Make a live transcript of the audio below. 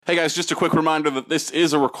Hey guys, just a quick reminder that this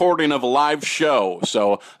is a recording of a live show.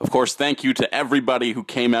 So, of course, thank you to everybody who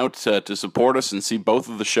came out to support us and see both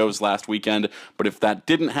of the shows last weekend. But if that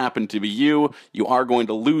didn't happen to be you, you are going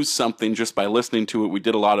to lose something just by listening to it. We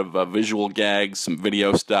did a lot of visual gags, some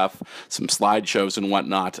video stuff, some slideshows and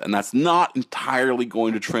whatnot. And that's not entirely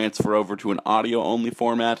going to transfer over to an audio-only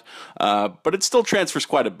format. But it still transfers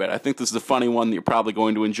quite a bit. I think this is a funny one that you're probably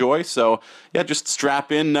going to enjoy. So, yeah, just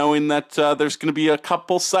strap in knowing that there's going to be a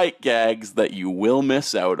couple sight gags that you will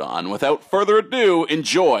miss out on. Without further ado,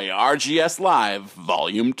 enjoy RGS Live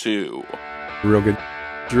Volume 2. Real good.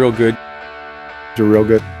 Real good. Real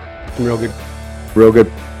good. Real good. Real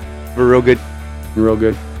good. Real good. Real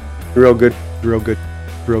good. Real good. Real good.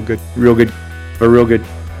 Real good. Real good.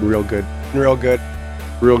 Real good. Real good.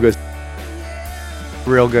 Real good. Real good.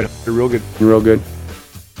 Real good. Real good. Real good.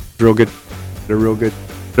 Real good. They're real good.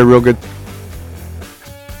 They're real good.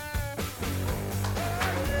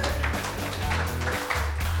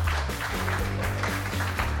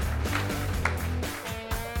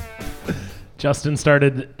 Justin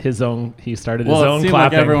started his own. He started his Well, it own seemed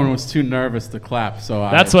clapping. like everyone was too nervous to clap, so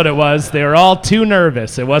That's what it was. They were all too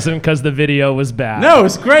nervous. It wasn't because the video was bad. No, it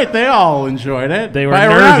was great. They all enjoyed it. They were by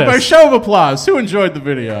nervous. show of applause, who enjoyed the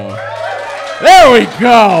video? There we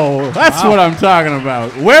go. That's what I'm talking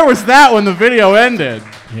about. Where was that when the video ended?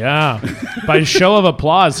 Yeah. By show of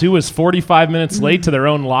applause, who was 45 minutes late to their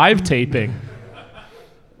own live taping?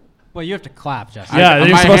 Well, you have to clap, Justin. Yeah,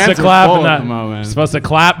 you're my supposed hands to are clap full in at that. the moment. You're supposed to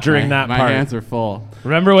clap during that my part. hands are full.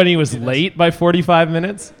 Remember when he was late by 45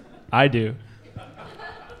 minutes? I do. I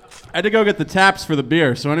had to go get the taps for the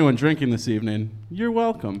beer, so anyone drinking this evening, you're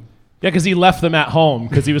welcome. Yeah, because he left them at home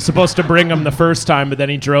because he was supposed to bring them the first time, but then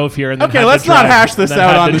he drove here and then Okay, had let's to drive, not hash this then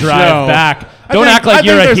out had on to the drive show. back. I Don't think- act like I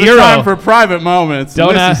you're think a there's hero. time for private moments.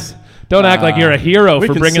 Don't act like you're a hero we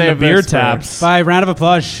for can bringing the save beer this for- taps. By round of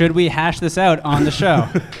applause, should we hash this out on the show?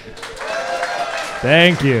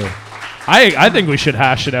 Thank you. I think we should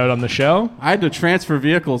hash it out on the show. I had to transfer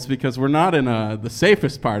vehicles because we're not in the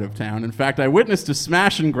safest part of town. In fact, I witnessed a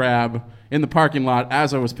smash and grab in the parking lot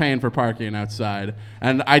as I was paying for parking outside.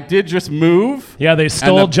 And I did just move. Yeah, they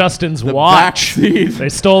stole Justin's watch. Back seat, They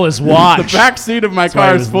stole his watch. the back seat of my That's why car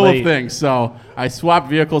he is was full late. of things. So I swapped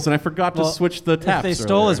vehicles and I forgot to switch the taps. If they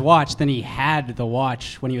stole earlier. his watch, then he had the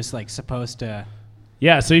watch when he was like supposed to.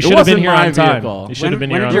 Yeah, so you should have been wasn't here my on time. vehicle. You should have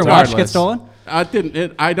been when here did on your time. watch get Regardless. stolen?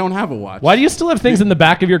 I don't have a watch. Why do you still have things in the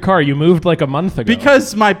back of your car? You moved like a month ago.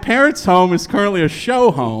 Because my parents' home is currently a show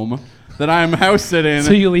home that I'm house sitting.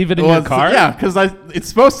 So you leave it in your car? Yeah, because it's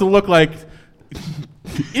supposed to look like,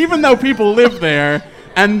 even though people live there,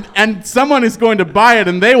 and someone is going to buy it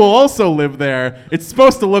and they will also live there, it's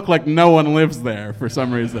supposed to look like no one lives there for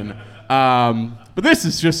some reason. But this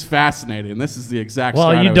is just fascinating. This is the exact. Well,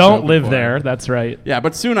 start I you was don't hoping live for. there. That's right. Yeah,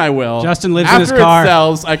 but soon I will. Justin lives in his After car. it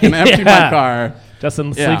sells, I can empty Yeah. my car. Justin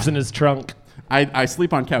Yeah. sleeps in his trunk. I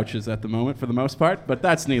sleep on couches at the moment for the most part, but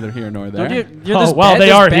that's neither here nor there. Oh, well, they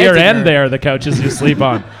are here and there, the couches you sleep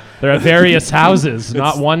on. They're at various houses,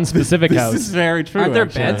 not one specific This house. is very true. Aren't there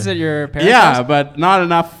actually. beds at your parents' Yeah, house? but not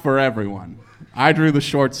enough for everyone. I drew the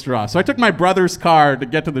short straw. So I took my brother's car to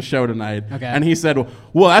get to the show tonight. Okay. And he said,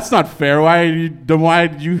 well, that's not fair. Why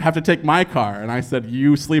do you have to take my car? And I said,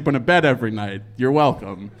 you sleep in a bed every night. You're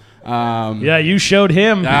welcome. Yeah, you showed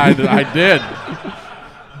him. I did.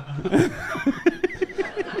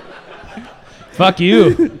 Fuck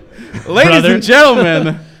you. Ladies Brother. and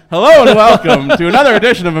gentlemen, hello and welcome to another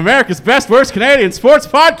edition of America's Best Worst Canadian Sports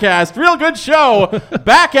Podcast. Real good show.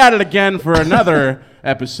 Back at it again for another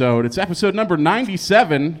episode. It's episode number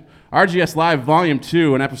 97, RGS Live Volume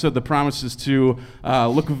 2, an episode that promises to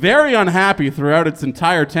look very unhappy throughout its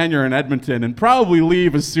entire tenure in Edmonton and probably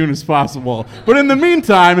leave as soon as possible. But in the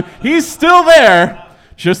meantime, he's still there,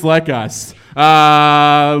 just like us.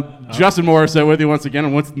 Justin Morissette with you once again,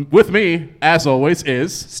 and with me, as always,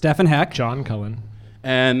 is Stefan Heck. John Cullen.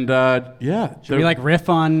 And yeah, Should we like riff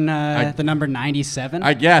on the number 97?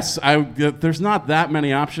 I guess there's not that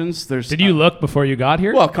many options. Did you look before you got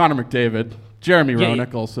here? Well, Connor McDavid, Jeremy Yeah,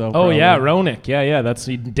 Roenick also. Oh, probably. yeah, Roenick. Yeah, that's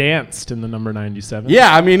he danced in the number 97.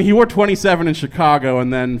 Yeah, I mean he wore 27 in Chicago,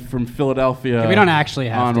 and then from Philadelphia. we don't actually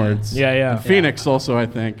have onwards. Yeah. And Phoenix also, I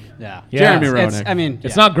think. Yeah. Jeremy It's- Roenick. I mean,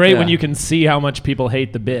 It's yeah. not great when Yeah. you can see how much people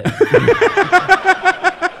hate the bit.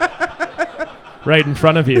 Right in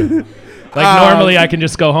front of you. Like normally I can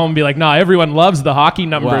just go home and be like, nah, everyone loves the hockey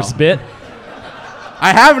numbers Wow. bit.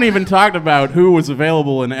 I haven't even talked about who was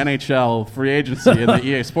available in NHL free agency in the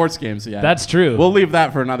EA Sports games yet. That's true. We'll leave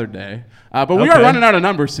that for another day. But we are running out of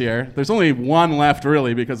numbers here. There's only one left,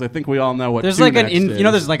 really, because I think we all know what There's two like next is.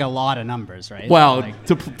 there's like a lot of numbers, right? Well, Like-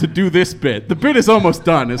 to do this bit. The bit is almost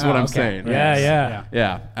done, is what I'm okay. saying. Yeah.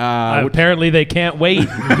 Yeah. Apparently they can't wait.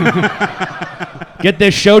 Get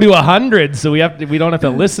this show to 100, so we don't have to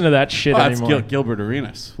listen to that shit That's anymore. Gilbert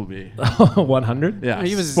Arenas will be. 100? Yeah.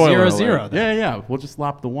 He was spoiler 0-0 alert. then. Yeah. We'll just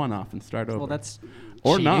lop the one off and start over. well, that's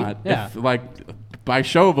or cheating. not. Yeah. If, like, by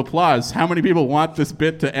show of applause, how many people want this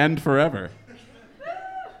bit to end forever?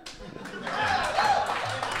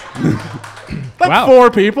 Like Wow.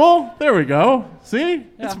 4 people. There we go. See?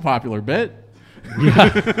 It's a popular bit.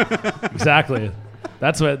 Exactly.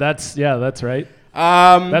 That's right.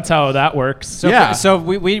 That's how that works. So, Yeah. so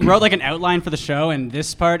we wrote like an outline for the show, and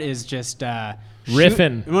this part is just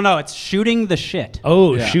Riffing. No, it's shooting the shit.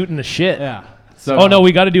 Oh, Yeah. shooting the shit. Yeah. So Oh, no,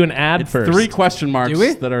 we got to do an ad it's first. 3 question marks Do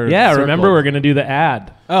we? that are Yeah, circled. remember we're going to do the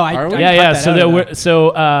ad. Oh, Are we? Yeah. cut that out.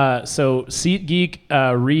 So SeatGeek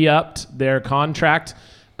re-upped their contract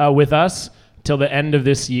with us till the end of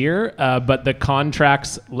this year, but the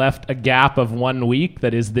contracts left a gap of 1 week.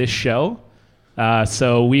 That is this show.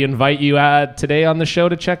 So we invite you today on the show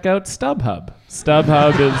to check out StubHub.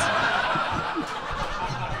 StubHub is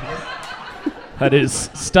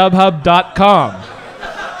StubHub.com.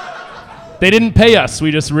 They didn't pay us. We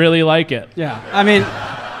just really like it. Yeah. I mean,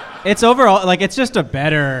 it's overall like it's just a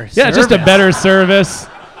better. Yeah, it's just a service. better service.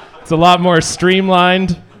 It's a lot more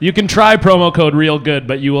streamlined. You can try promo code Real Good,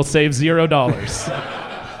 but you will save $0.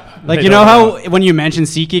 Like They you know don't how when you mention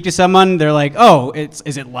SeatGeek to someone, they're like, "Oh,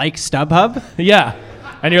 is it like StubHub?" Yeah,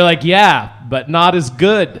 and you're like, yeah, but not as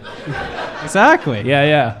good. Exactly.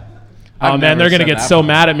 Yeah. I've Oh man, never they're gonna said get that so before.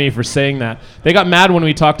 mad at me for saying that. They got mad when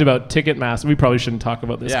we talked about Ticketmaster. We probably shouldn't talk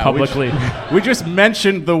about this Yeah, publicly. We just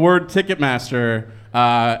mentioned the word Ticketmaster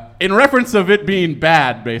in reference of it being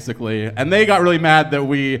bad, basically. And they got really mad that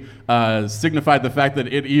we signified the fact that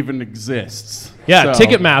it even exists. Yeah, So,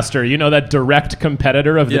 Ticketmaster. You know that direct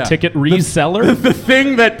competitor of the Yeah. ticket reseller. The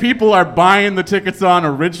thing that people are buying the tickets on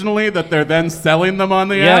originally that they're then selling them on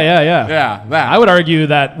the Yeah, app. yeah. Yeah, that. I would argue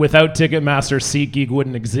that without Ticketmaster, SeatGeek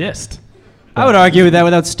wouldn't exist. I would argue that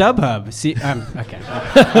without StubHub. See, okay.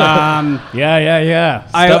 Yeah.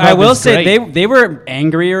 I StubHub will is say great. they were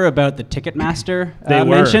angrier about the Ticketmaster They were.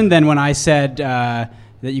 mention than when I said that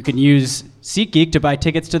you can use SeatGeek to buy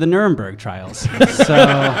tickets to the Nuremberg trials. So,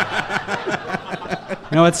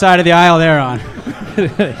 you know what side of the aisle they're on?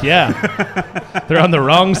 Yeah. They're on the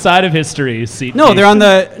wrong side of history, SeatGeek. No, they're on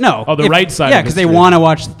the Oh, the right side Yeah, of because they history. want to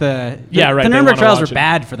watch the Yeah, right, The they Nuremberg wanna trials were watch it.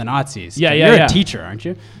 bad for the Nazis. Yeah, You're yeah. a teacher, aren't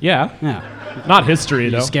you? Yeah. Yeah. Not history,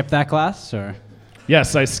 You though. skip that class or?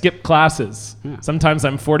 Yes, I skip classes. Sometimes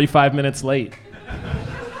I'm 45 minutes late.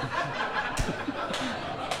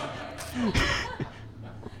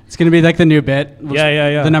 It's gonna be like the new bit.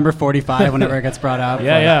 Yeah. The number 45 whenever it gets brought up.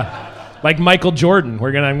 Yeah. Like Michael Jordan.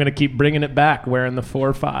 I'm gonna keep bringing it back, wearing the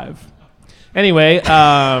 4-5. Anyway,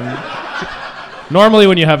 normally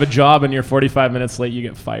when you have a job and you're 45 minutes late, you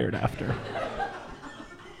get fired after.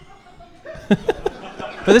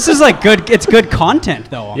 But this is like good. It's good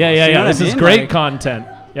content though. Almost, Yeah. you know what This I is mean? great Like, content.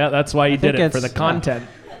 Yeah, that's why you did think it, for the it's- content.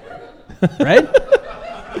 right?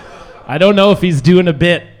 I don't know if he's doing a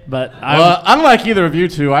bit, but Well, unlike either of you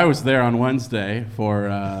two, I was there on Wednesday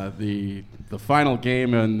for the final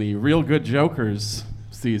game in the Real Good Jokers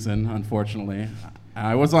season, unfortunately.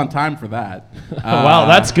 I was on time for that. wow,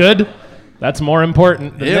 that's good. That's more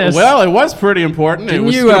important than this. Well, it was pretty important. It Didn't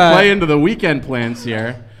was you, going to play into the weekend plans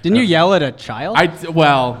here. Didn't you yell at a child?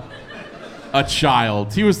 A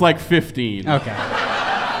child. He was like 15. Okay.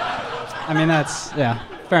 I mean that's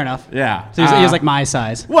fair enough. Yeah. So he was like my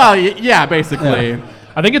size. Well, yeah, basically.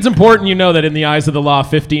 I think it's important you know that in the eyes of the law,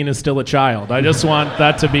 15 is still a child. I just want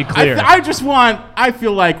that to be clear. I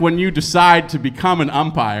feel like when you decide to become an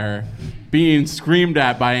umpire, being screamed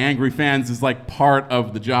at by angry fans is like part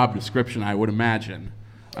of the job description, I would imagine.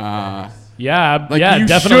 Yeah, Like yeah, you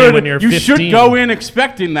definitely should, when you're you 15. should go in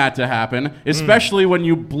expecting that to happen, especially when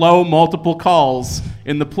you blow multiple calls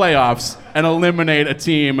in the playoffs and eliminate a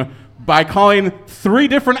team by calling 3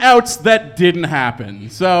 different outs that didn't happen.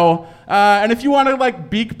 So, and if you want to like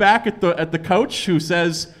beak back at the coach who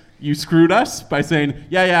says you screwed us by saying,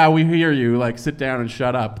 yeah, we hear you, like sit down and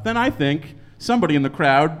shut up, then I think somebody in the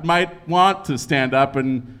crowd might want to stand up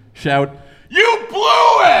and shout, "You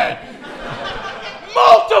blew it!"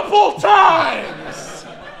 multiple times.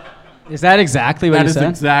 Is that exactly what That you is said?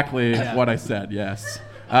 exactly what I said. Yes.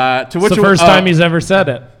 To which It's the first time he's ever said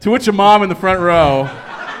it. To which a mom in the front row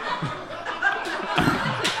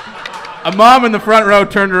A mom in the front row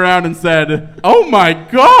turned around and said, "Oh my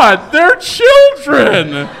God, they're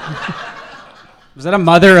children." Was that a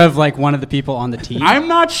mother of like one of the people on the team? I'm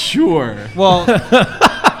not sure. Well,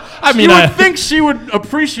 I You mean, would think she would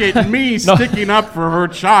appreciate me sticking up for her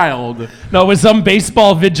child. no, it was some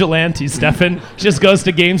baseball vigilante, Stefan. She just goes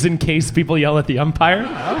to games in case people yell at the umpire.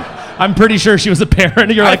 I'm pretty sure she was a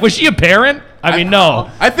parent. You're like, was she a parent? I mean,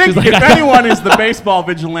 no. I think She's like, if anyone is the baseball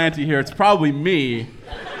vigilante here, it's probably me,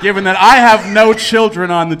 given that I have no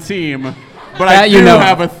children on the team, but I do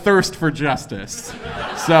have a thirst for justice.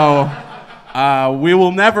 So we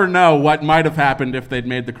will never know what might have happened if they'd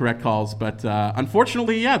made the correct calls. But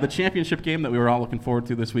unfortunately, yeah, the championship game that we were all looking forward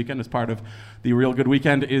to this weekend as part of the Real Good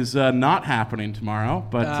Weekend is not happening tomorrow.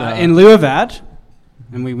 But in lieu of that,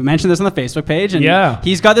 and we mentioned this on the Facebook page, and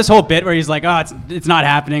he's got this whole bit where he's like, "Oh, it's not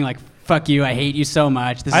happening. Like, fuck you. I hate you so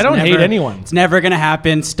much. I don't hate anyone. It's never gonna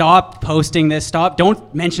happen. Stop posting this. Stop.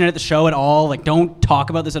 Don't mention it at the show at all. Like, don't talk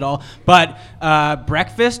about this at all." But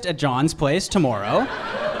breakfast at John's place tomorrow.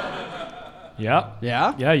 Yeah.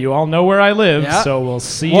 Yeah. Yeah, you all know where I live, so we'll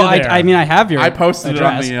see you there. I mean, I have your I posted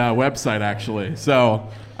address. it on the website, actually. So,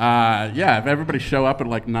 yeah, if everybody show up at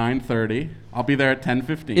like 9:30, I'll be there at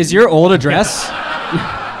 10:15. Is your old address?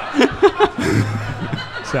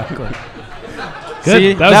 Exactly. Good.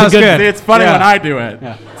 See, that was a good. See, it's funny when I do it.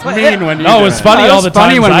 Yeah. It's mean when you No, do it was it. funny Oh, it all was the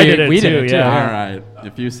funny times when I we did it did too. it, too. Yeah. All right,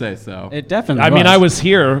 if you say so. It definitely. I mean, was. I was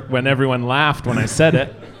here when everyone laughed when I said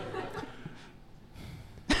it.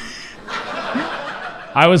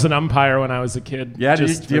 I was an umpire when I was a kid. Yeah, do you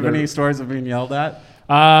just have for any stories of being yelled at?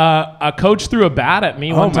 A coach threw a bat at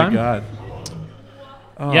me one time. Oh,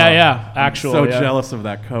 my God. Yeah, actually. So jealous of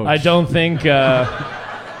that coach. I don't think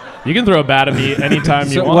you can throw a bat at me anytime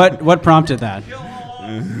you So want. what prompted that?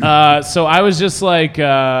 So I was just like,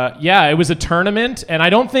 it was a tournament, and I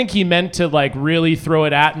don't think he meant to like really throw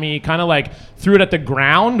it at me. Kind of like threw it at the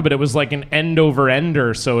ground, but it was like an end over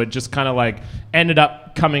ender, so it just kind of like ended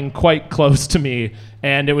up coming quite close to me.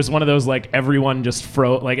 And it was one of those like everyone just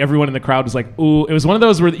like everyone in the crowd was like, ooh. It was one of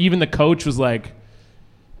those where even the coach was like,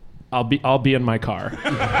 I'll be in my car.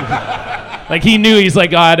 Like he knew, he's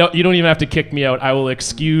like, you don't even have to kick me out. I will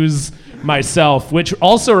excuse myself, which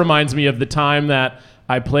also reminds me of the time that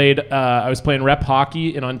I was playing rep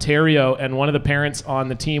hockey in Ontario, and one of the parents on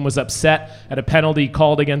the team was upset at a penalty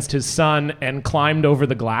called against his son and climbed over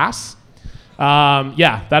the glass.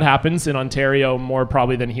 That happens in Ontario more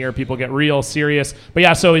probably than here. People get real serious. But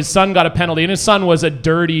yeah, so his son got a penalty, and his son was a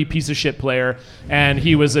dirty piece of shit player, and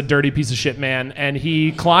he was a dirty piece of shit man, and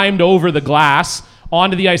he climbed over the glass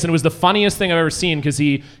onto the ice, and it was the funniest thing I've ever seen because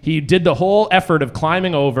he did the whole effort of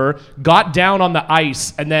climbing over, got down on the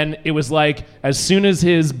ice, and then it was like as soon as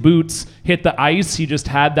his boots hit the ice, he just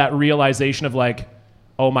had that realization of like,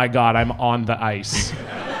 oh my God, I'm on the ice.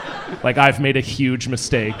 Like I've made a huge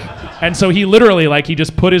mistake. And so he literally he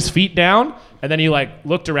just put his feet down, and then he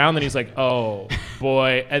looked around, and he's like, oh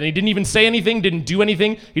boy. And he didn't even say anything, didn't do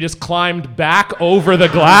anything. He just climbed back over the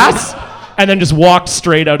glass and then just walked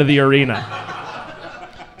straight out of the arena.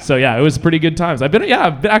 So yeah, it was pretty good times. I've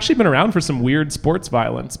actually been around for some weird sports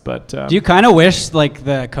violence, but Do you kind of wish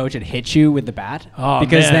the coach had hit you with the bat? Oh,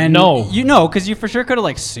 because man, then no. because you for sure could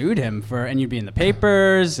have sued him and you'd be in the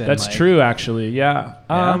papers. And, that's true, actually. Yeah.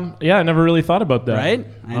 I never really thought about that. Right?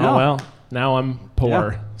 I know. Oh well, now I'm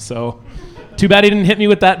poor. Yeah. So too bad he didn't hit me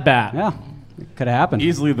with that bat. Yeah, it could have happened.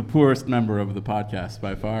 Easily the poorest member of the podcast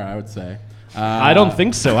by far, I would say. I don't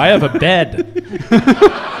think so. I have a bed.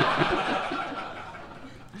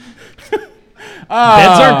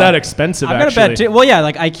 Beds aren't that expensive, I've got actually. a bed too. Well, yeah,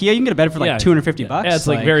 like IKEA, you can get a bed for $250. Yeah, it's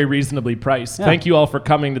very reasonably priced. Yeah. Thank you all for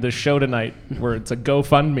coming to the show tonight, where it's a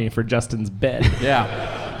GoFundMe for Justin's bed.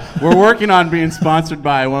 Yeah. We're working on being sponsored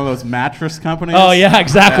by one of those mattress companies. Oh yeah,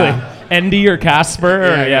 exactly. Endy or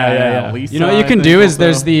Casper. Yeah. Lisa, You know what you I can think, do is also.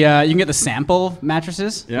 there's the you can get the sample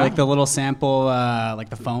mattresses, Yeah. like the little sample, like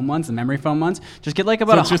the foam ones, the memory foam ones. Just get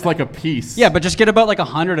about So it's just like a piece. yeah, but just get about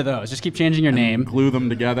 100 of those. Just keep changing your name. Glue them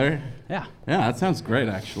together. Yeah. Yeah, that sounds great,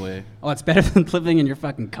 actually. Oh, it's better than living in your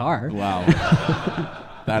fucking car. Wow.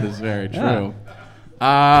 That is very true.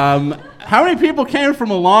 How many people came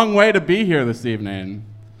from a long way to be here this evening?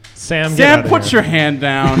 Sam, get Sam, outta put here. your hand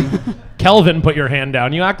down. Kelvin, put your hand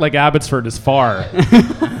down. You act like Abbotsford is far.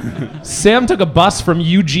 Sam took a bus from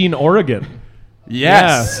Eugene, Oregon. Yes.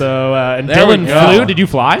 Yeah. So and There we Dylan go. flew. Did you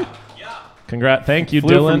fly? Yeah. Congrats. Thank you,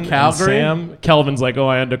 Flew Dylan. from Calgary? And Sam. Kelvin's like,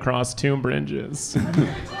 I had to cross 2 bridges.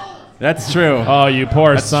 That's true. Oh, you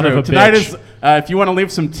poor That's son true. of a Tonight bitch. is, if you want to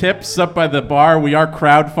leave some tips up by the bar, we are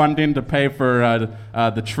crowdfunding to pay for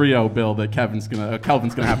the trio bill that Kelvin's gonna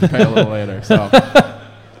have to pay a little later. So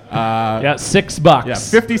Yeah, $6. Yeah,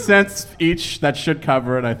 50 cents each. That should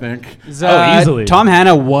cover it, I think. Easily. Tom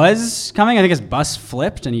Hanna was coming. I think his bus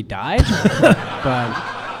flipped and he died.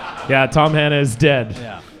 But Yeah, Tom Hanna is dead.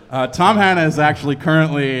 yeah. Tom Hanna is actually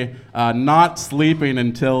currently not sleeping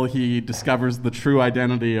until he discovers the true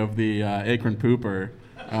identity of the Akron Pooper.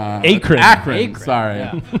 Akron. Sorry.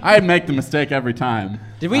 Yeah. I make the mistake every time.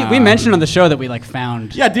 Did we mention on the show that we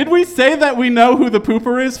found? Yeah, did we say that we know who the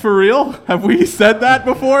pooper is for real? Have we said that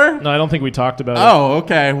before? No, I don't think we talked about it. Oh,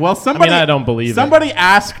 okay. Well, somebody I don't believe it. Somebody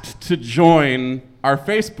asked to join our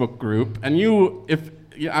Facebook group, and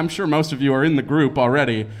I'm sure most of you are in the group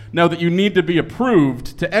already, know that you need to be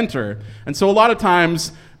approved to enter. And so a lot of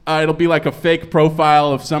times it'll be like a fake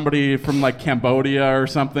profile of somebody from like Cambodia or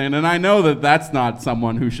something, and I know that that's not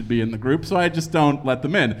someone who should be in the group, so I just don't let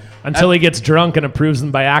them in. Until he gets drunk and approves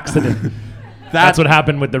them by accident. That's what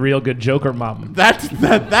happened with the Real Good Joker mom.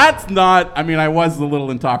 That's not. I mean, I was a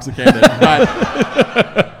little intoxicated,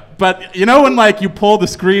 but you know when like you pull the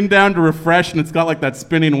screen down to refresh and it's got like that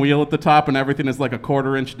spinning wheel at the top and everything is like a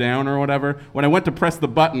quarter inch down or whatever. When I went to press the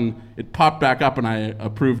button, it popped back up and I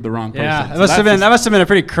approved the wrong person. Yeah, So that must have been a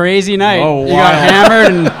pretty crazy night. Oh, you wow. got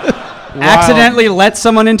hammered and accidentally let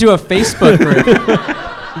someone into a Facebook group.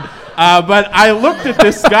 But I looked at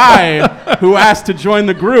this guy who asked to join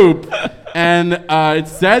the group, and it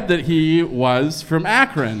said that he was from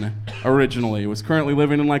Akron originally. He was currently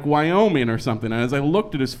living in like Wyoming or something. And as I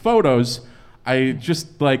looked at his photos, I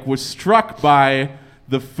just like was struck by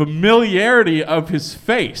the familiarity of his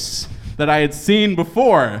face that I had seen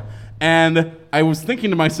before. And I was thinking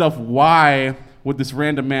to myself, why would this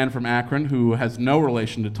random man from Akron, who has no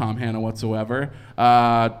relation to Tom Hanna whatsoever,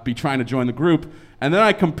 be trying to join the group? And then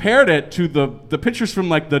I compared it to the pictures from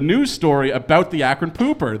like the news story about the Akron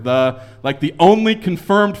Pooper, the only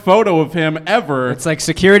confirmed photo of him ever. It's like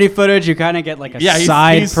security footage. You kind of get like a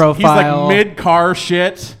side profile. He's like mid-car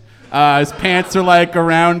shit. His pants are like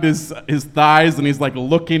around his thighs, and he's like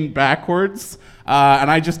looking backwards.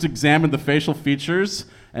 And I just examined the facial features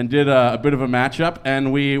and did a bit of a matchup,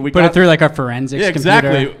 and we put it through like our forensics. Yeah,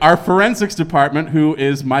 exactly. Computer. Our forensics department, who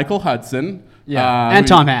is Michael Hudson. Yeah, and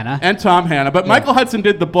Tom Hanna. But Michael Hudson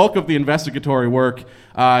did the bulk of the investigatory work.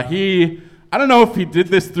 I don't know if he did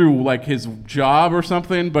this through like his job or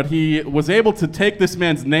something, but he was able to take this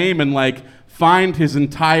man's name and like find his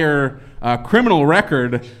entire criminal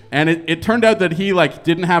record. And it turned out that he like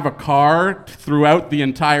didn't have a car throughout the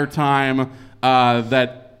entire time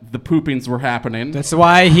that the poopings were happening. That's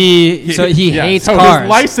why he hates so cars. His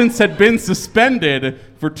license had been suspended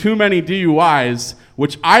for too many DUIs,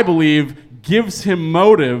 which I believe gives him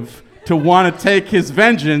motive to want to take his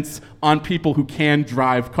vengeance on people who can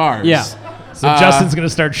drive cars. Yeah. So Justin's going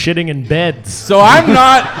to start shitting in beds. So I'm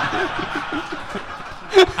not...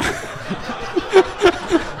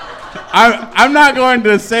 I'm not going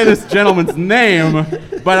to say this gentleman's name,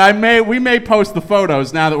 but we may post the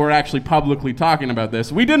photos now that we're actually publicly talking about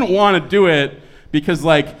this. We didn't want to do it because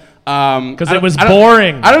like... Because it was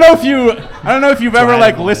boring. I don't know if you've ever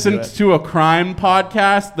like wanna listened do it. to a crime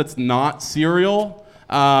podcast that's not serial,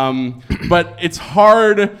 but it's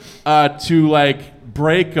hard to like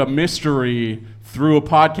break a mystery through a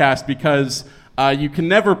podcast because you can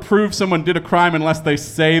never prove someone did a crime unless they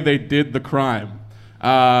say they did the crime,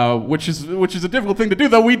 which is a difficult thing to do.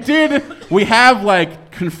 Though we have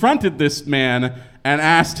like confronted this man and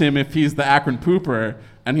asked him if he's the Akron Pooper,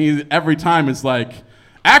 and he every time is like,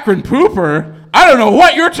 Akron Pooper? I don't know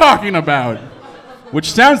what you're talking about.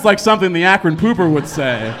 Which sounds like something the Akron Pooper would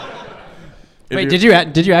say. Wait, did you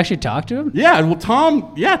actually talk to him? Yeah, well,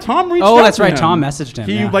 Tom reached out Oh, that's to right. him. Tom messaged him.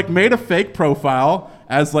 He yeah. like made a fake profile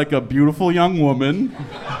as like a beautiful young woman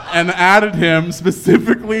and added him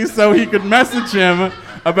specifically so he could message him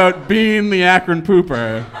about being the Akron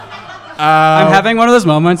Pooper. I'm having one of those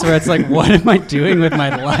moments where it's like, what am I doing with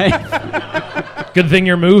my life? Good thing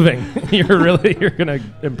you're moving. You're gonna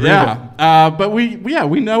improve it. Yeah, but we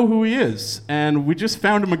know who he is, and we just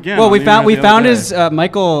found him again. Well, on we the found internet the his other day.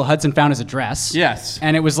 Michael Hudson found his address. Yes.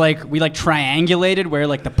 And it was like we like triangulated where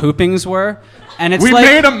like the poopings were, and it's We like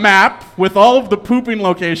made a map with all of the pooping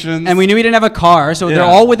locations, and we knew he didn't have a car, so they're Yeah.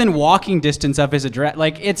 all within walking distance of his address.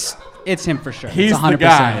 Like it's him for sure. He's it's the 100%.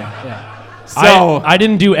 guy. Yeah. So I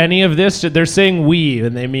didn't do any of this. They're saying we,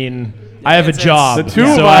 and they mean I have a It's- job. the two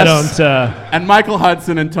so of I us- don't. and Michael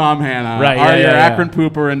Hudson and Tom Hanna Right, are yeah, your yeah, yeah. Akron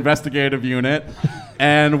Pooper investigative unit,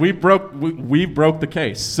 and we broke the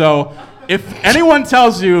case. So if anyone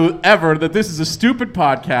tells you ever that this is a stupid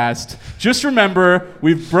podcast, just remember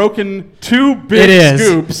we've broken two It big is.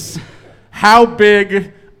 scoops. How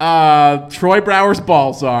big Troy Brower's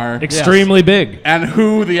balls are, Extremely big. and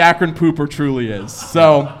who the Akron Pooper truly is.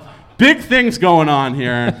 So big things going on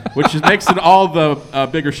here, which makes it all the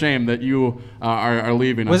bigger shame that you are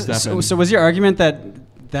leaving us, Stefan. So was your argument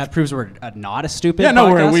that proves we're not a stupid Yeah, no,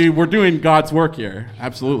 podcast? we're doing God's work here.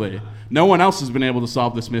 Absolutely. No one else has been able to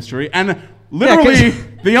solve this mystery. And literally,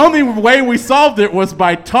 the only way we solved it was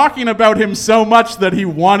by talking about him so much that he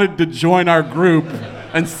wanted to join our group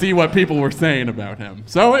and see what people were saying about him.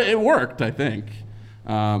 So it worked, I think.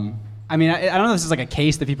 I mean, I don't know if this is like a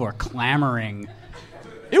case that people are clamoring.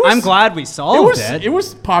 It was, I'm glad we solved it. It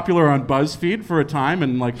was popular on BuzzFeed for a time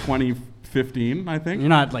in like 2015, I think. You're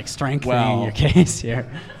not like strengthening Well, your case here.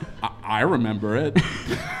 I remember it.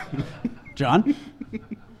 John?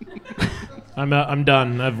 I'm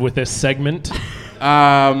done with this segment.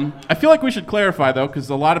 I feel like we should clarify, though, because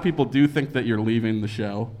a lot of people do think that you're leaving the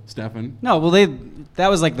show, Stefan. No, well, that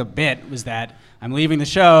was like the bit, was that I'm leaving the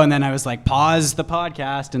show, and then I was like, pause the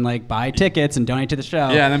podcast and like buy tickets and donate to the show.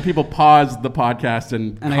 Yeah, and then people paused the podcast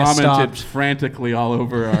and I got commented stopped. frantically all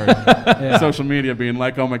over our social media, being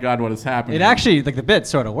like, "Oh my God, what is happening?" It actually, like the bit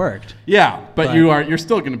sort of worked. yeah, but but- you're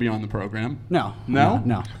still going to be on the program. No. No?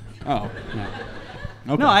 No. Oh, No.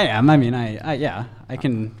 okay. No, I am. I mean, I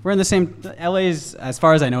can. We're in the same. LA's, as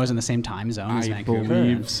far as I know, is in the same time zone as I Vancouver.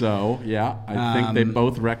 believe so. Yeah, I think they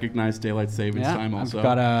both recognize daylight savings Yeah, time. Also, I've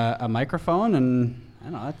got a microphone, and I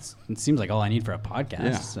don't know. It seems like all I need for a podcast.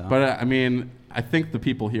 yeah. So. But I mean, I think the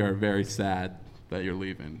people here are very sad that you're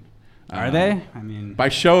leaving. Are they? I mean, By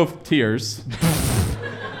show of tears.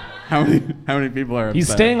 How many people are upset? He's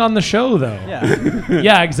staying on the show, though. yeah.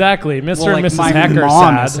 Yeah, exactly. Mr. Well, and like Mrs. my Heck are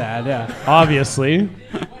mom sad. is sad. Yeah. Obviously.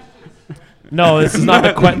 No, this is not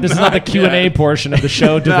the Q&A portion of the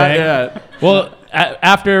show, Not Devang. yet. Well,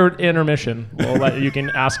 after intermission, you can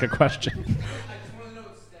ask a question.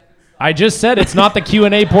 I just said it's not the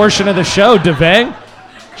Q&A portion of the show, Devang.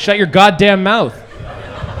 Shut your goddamn mouth.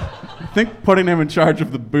 I think putting him in charge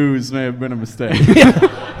of the booze may have been a mistake.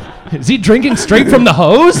 Is he drinking straight from the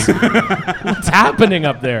hose? What's happening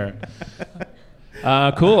up there?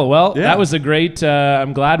 Cool. Well, Yeah. that was a great.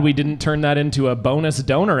 I'm glad we didn't turn that into a bonus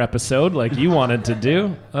donor episode like you wanted to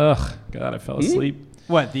do. Ugh, God, I fell asleep.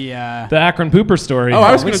 What the? The Akron Pooper story. Oh,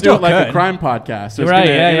 I was We going to do still it like a could. crime podcast. I was Right, gonna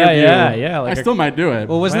yeah. interview- Like I still might do it.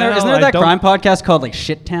 Well, isn't Well, there I that don't- crime podcast called like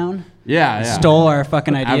Shit Town? yeah. Stole our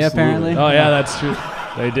fucking idea, Absolutely. apparently. Oh yeah, that's true.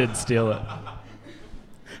 They did steal it.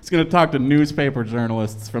 He's going to talk to newspaper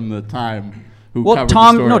journalists from the time who Well, covered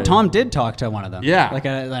Tom. the story. No, Tom did talk to one of them. Yeah. Like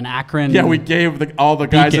an Akron. Yeah, we gave all the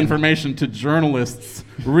guys' Beacon. information to journalists,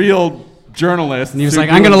 real journalists. And he was who like,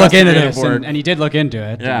 do "I'm going to look into investigative this," work. and he did look into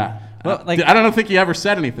it. Yeah. Well, like, I don't think he ever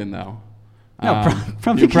said anything, though. No,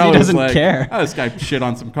 probably he 'cause he was doesn't like, care. Oh, this guy shit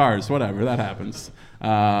on some cars. Whatever, that happens.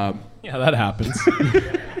 Yeah, that happens.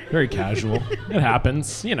 Very casual. It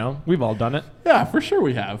happens. You know, we've all done it. Yeah, for sure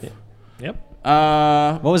we have. Yep.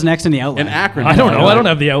 What was next in the outline? In Akron. I don't know. I don't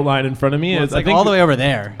have the outline in front of me. Well, it's I like think all the way over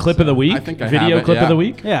there. clip of the week. I think I video have it, clip yeah. of the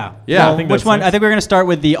week. Yeah. Yeah. Well, I think which that's one? nice. I think we're going to start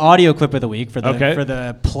with the audio clip of the week for the Okay. for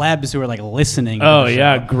the plebs who are like listening. to Oh the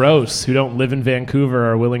yeah, show. gross. Who don't live in Vancouver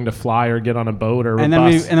or are willing to fly or get on a boat or And a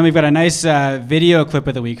then bus. we've got a nice video clip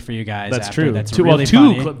of the week for you guys. That's after. true. That's two really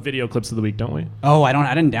two funny. video clips of the week, don't we? Oh, I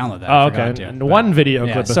didn't download that. Oh, I okay. forgot to, And but- one video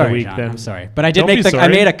Yeah, clip of sorry, the week. John, then I'm sorry, but I did Don't make be I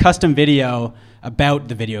sorry. made a custom video about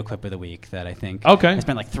the video clip of the week that I think. Okay. I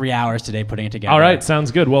spent like 3 hours today putting it together. All right, sounds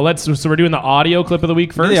good. Well, so we're doing the audio clip of the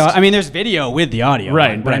week first. Video, I mean, there's video with the audio. Right,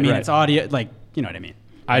 on, but I right, mean, right. it's audio. Like, you know what I mean?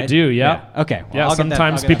 I right? do. Yeah. Okay. Well, Yeah. I'll get that-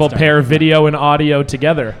 Sometimes I'll get people that started. pair video and audio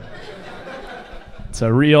together. It's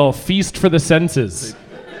a real feast for the senses.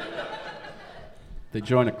 They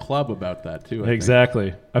join a club about that too. I think.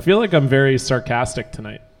 Exactly. I feel like I'm very sarcastic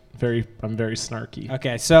tonight. I'm very snarky.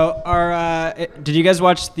 Okay, so did you guys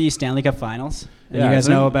watch the Stanley Cup Finals? And Yeah, you guys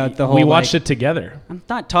I think know about the whole. We watched it together. I'm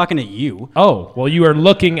not talking to you. Oh, well, you are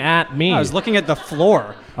looking at me. I was looking at the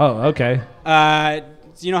floor. Oh, okay.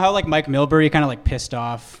 You know how like Mike Milbury kind of like pissed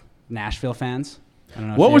off Nashville fans? I don't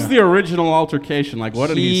know. What was the original altercation? Like, what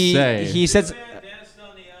did he say? He said.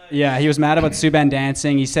 Yeah, he was mad about Subban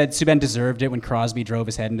dancing. He said Subban deserved it when Crosby drove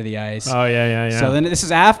his head into the ice. Oh, yeah. So then this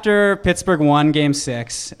is after Pittsburgh won Game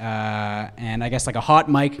 6, and I guess like a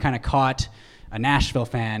hot mic kind of caught a Nashville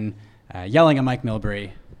fan yelling at Mike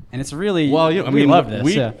Milbury, and it's really Well, yeah, I we mean, love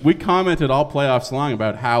this. we commented all playoffs long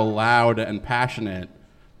about how loud and passionate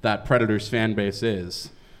that Predators fan base is,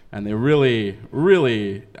 and they really,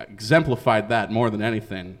 really exemplified that more than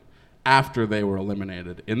anything after they were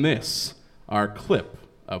eliminated. In this, our clip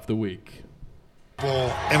of the week.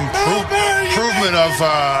 Improvement of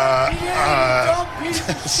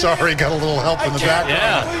sorry, got a little help in the back.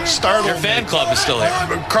 Yeah. Startled Your fan club is still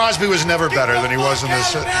here. Crosby was never better than he was in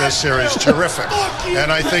this series. Terrific. And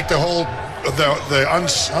I think the whole The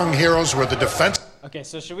unsung heroes were the defense. Okay,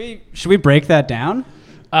 so should we break that down?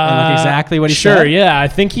 And like exactly what he Sure, said? yeah. I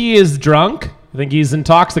think he is drunk. I think he's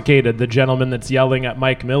intoxicated, the gentleman that's yelling at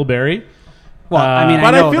Mike Milbury. Well, I mean,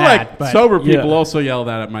 But I know I feel that, like but sober people yeah. also yell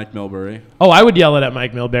that at Mike Milbury. Oh, I would yell it at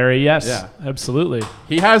Mike Milbury, yes. Yeah. Absolutely.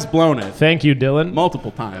 He has blown it Thank you, Dylan.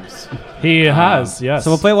 multiple times. He has, yes.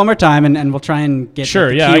 So we'll play it one more time, and we'll try and get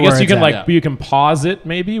Sure, the yeah. I guess you keywords can out. you can pause it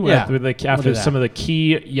maybe with, Yeah, with we'll after do that. some of the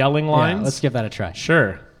key yelling Yeah, lines. let's give that a try.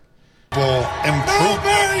 Sure.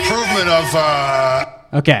 Improvement of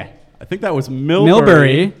Okay, I think that was Milbury.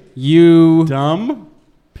 Milbury, you. Dumb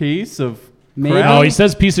piece of Maybe. crap. Oh, he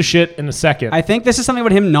says piece of shit in a second. I think this is something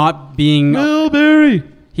about him not being. Milbury.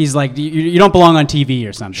 He's like you don't belong on TV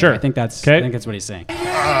or something. Sure. I think that's Okay. what he's saying.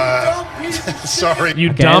 sorry. You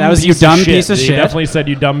dumb that was piece you dumb of shit. piece of He shit. definitely said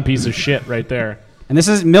you dumb piece of shit right there. And this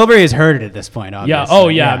is Milbury has heard it at this point. Yeah. Obviously. Oh,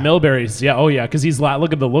 yeah. Milbury's. Yeah. Oh, yeah. Because he's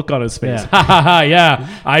look at the look on his face. Yeah. Ha ha ha. Yeah.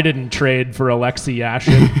 I didn't trade for Alexei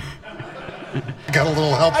Yashin. Got a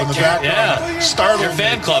little help in the back. Yeah. Startled Your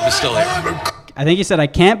fan me. club is still here. I think he said, "I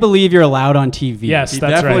can't believe you're allowed on TV." Yes, He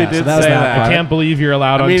that's definitely right. did So that was say that that. part. I can't believe you're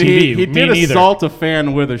allowed I on mean, TV. he Me did neither. assault a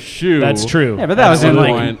fan with a shoe. That's true. Yeah, but that was in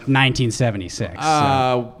like Absolutely. 1976.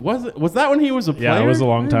 so. Was that when he was a player? Yeah, it was a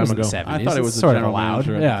long It time was in ago. the 70s. I thought it was It's a sort of general allowed.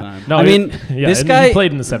 manager at Yeah. the time. No, I mean, yeah, this and guy he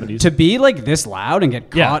played in the 70s. to be like this loud and get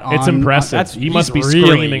caught on. It's impressive. That's, He must be he's really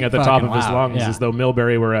screaming at the top fucking of his loud. lungs Yeah. as though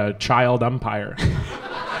Milbury were a child umpire.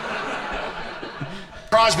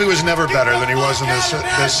 Crosby was never better than he was in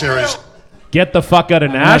this series. Get the fuck out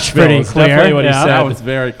of that's Nashville. pretty Is clear. definitely what he Yeah. said. That was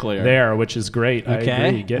very clear. there, which is great. I Okay,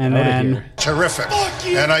 agree. Get and out then- of here. Terrific.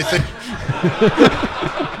 And I think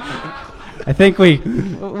I think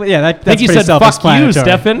that's think he pretty said, "Fuck you, self-explanatory."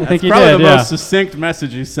 Stefan. I think he Probably did. the Yeah. most succinct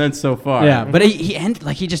message he's sent so far. Yeah, but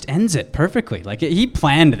he just ends it perfectly. Like he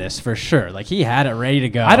planned this for sure. Like he had it ready to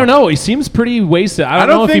go. I don't know. He seems pretty wasted. I don't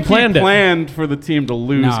know if think he planned it. planned for the team to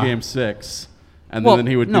lose No. Game 6, and Well, then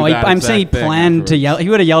he would. no, do that I'm saying he exact thing planned to afterwards. yell. He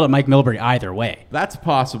would have yelled at Mike Milbury either way. That's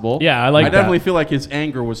possible. Yeah, I like I definitely that. feel like his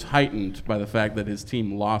anger was heightened by the fact that his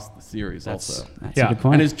team lost the series. Also, That's Yeah. a good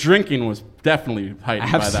point. and his drinking was definitely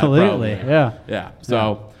heightened Absolutely, by that. Probably. yeah. Yeah.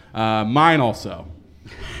 So mine also.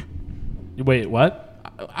 Wait, what?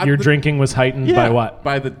 I- Your the- drinking was heightened Yeah, by what?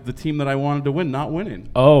 By the team that I wanted to win not winning.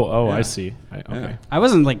 Oh, Yeah. I see. Okay. Yeah. I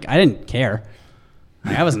wasn't like I didn't care.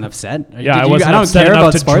 Like, I wasn't upset. Yeah, I wasn't I don't upset care enough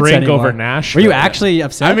about to sports drink anymore. over Nashville. Were you actually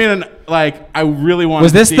upset? I mean, like, I really wanted.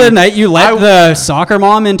 was this to the see- night you let I- the soccer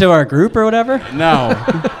mom into our group or whatever? No,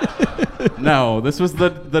 no. This was the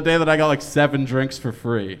day that I got like 7 drinks for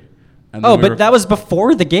free. And then Oh, we but were- that was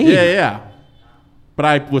before the game. yeah. But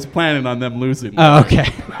I was planning on them losing. Oh, okay.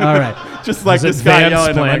 All right. Just like Was this it guy Vance yelling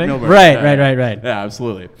at planning? Mike Milbury. Right, Yeah, right. Yeah,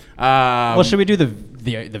 absolutely. Well, should we do the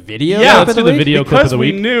video? Yeah, clip let's of do the week? video clip of Because the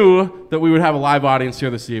we week. knew that we would have a live audience here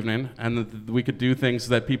this evening, and that we could do things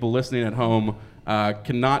that people listening at home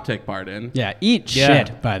cannot take part in. Yeah, eat Yeah.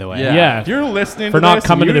 shit, by the way. Yeah. If you're listening For to not this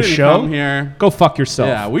coming and to you the didn't show? come here, Go fuck yourself.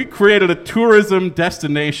 yeah, we created a tourism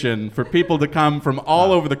destination for people to come from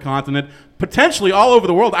all over the continent, potentially all over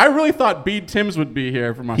the world. I really thought Bede Timms would be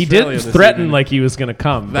here from He Australia. did this threaten evening. like he was going to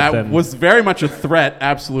come. but That then- was very much a threat,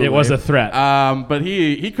 absolutely. It was a threat. But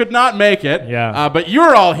he could not make it. Yeah. But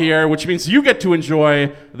you're all here, which means you get to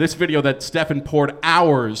enjoy this video that Stefan poured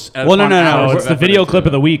hours. Well, no, upon no, no, hours Oh, it's of the effort video into clip it.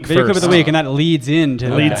 of the week Video first. clip of the week, and that leads into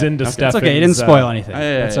Leads that. into It's Stefan's. okay. It didn't spoil anything.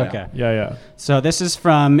 yeah, It's yeah. okay. Yeah. So this is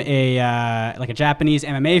from a like a Japanese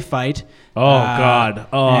MMA fight. Oh, God.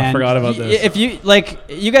 Oh, I and forgot about this. If you like,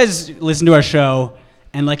 you guys listen to our show,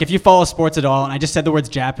 and like if you follow sports at all, and I just said the words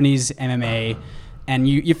Japanese MMA, and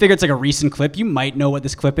you figure it's like a recent clip, you might know what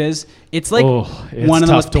this clip is. It's like Oh, it's one of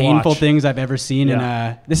the tough most to painful watch. things I've ever seen. Yeah.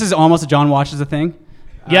 And this is almost a John watches a thing.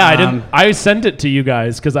 Yeah, I didn't. Um, I sent it to you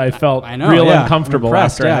guys because I felt I know, real yeah. uncomfortable I'm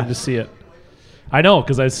impressed, after I yeah. had to see it. I know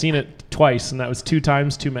because I've seen it twice, and that was 2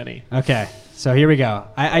 times too many. Okay, so here we go.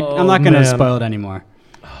 I'm Oh, not going to man. spoil it anymore.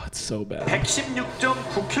 Oh, it's so bad.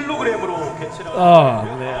 116.9kg으로 개체를 Oh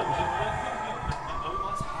man.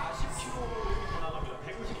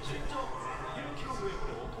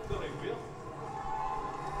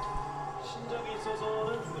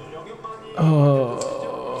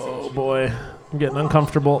 Oh boy, I'm getting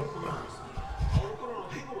uncomfortable.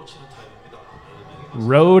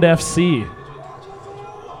 Road FC.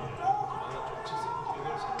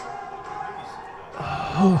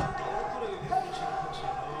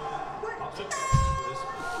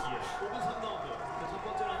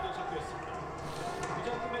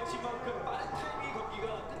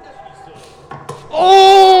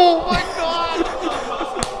 Oh my god!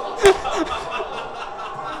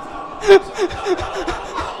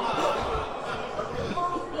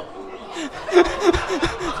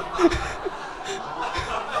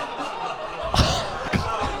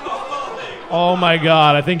 Oh my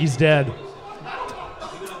God, I think he's dead.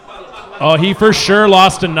 Oh, he for sure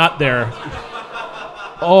lost a nut there.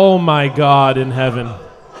 Oh my God in heaven.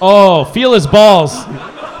 Oh, feel his balls.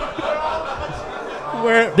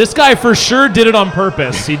 This guy for sure did it on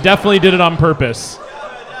purpose. He definitely did it on purpose.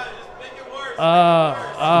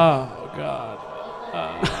 Oh God.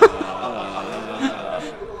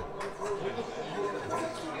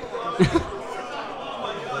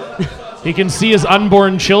 He can see his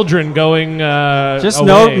unborn children going Just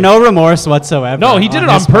away. no remorse whatsoever. No, he did it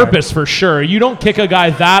on his part. purpose for sure. You don't kick a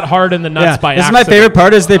guy that hard in the nuts by This is accident. my favorite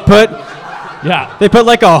part is they put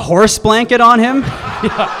like a horse blanket on him.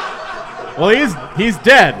 Well, he's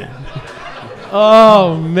dead.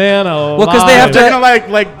 Oh man, oh. Well, because they have They're to. gonna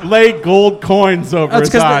like lay gold coins over That's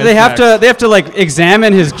his eyes. because they have to like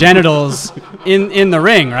examine his genitals in the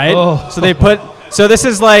ring, right? Oh. So they put. So this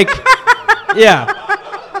is like, yeah.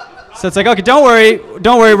 So it's like, okay, don't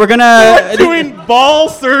worry, we're gonna doing ball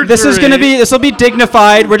surgery. This will be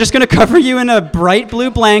dignified. We're just gonna cover you in a bright blue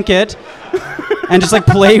blanket and just like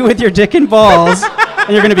play with your dick and balls, and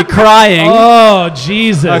you're gonna be crying. Oh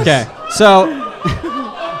Jesus. Okay, so.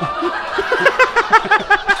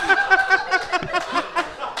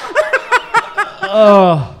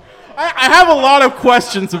 I have a lot of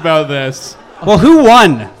questions about this. Well, who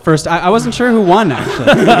won first? I wasn't sure who won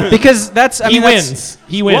actually, because He wins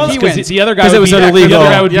because the other guy 'Cause would it was be an illegal- The other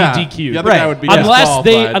guy would Yeah, be DQ'd. the other Right. guy would be Unless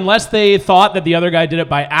disqualified. they thought that the other guy did it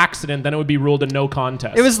by accident, then it would be ruled a no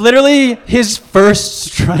contest. It was literally his first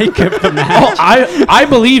strike of the match. I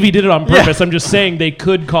believe he did it on purpose. I'm just saying they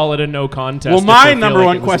could call it a no contest. Well, if my they feel number like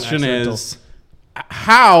one it was question accidental. is,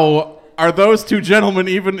 how are those two gentlemen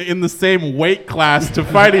even in the same weight class to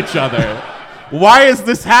fight each other? Why is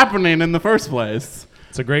this happening in the first place?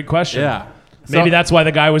 It's a great question. Yeah. Maybe So- that's why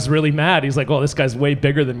the guy was really mad. He's like, "Oh, this guy's way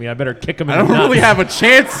bigger than me. I better kick him in I the don't nuts." really have a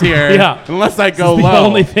chance here Yeah. unless I This go is the low.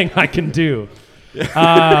 only thing I can do. So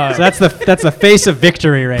that's the face of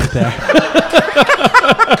victory right there.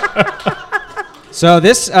 So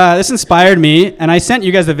this inspired me, and I sent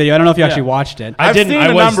you guys the video. I don't know if you actually watched it. I I've didn't. seen I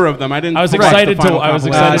a was- number of them. I didn't. I was watch excited the final to- I was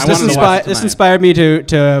compilation. excited I wanted to watch this tonight. inspired me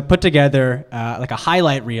to put together like a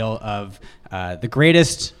highlight reel of the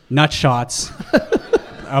greatest nut shots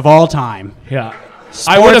of all time. Yeah.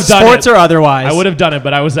 I would have done sports it. or otherwise. I would have done it,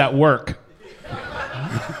 but I was at work.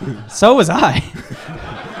 So was I.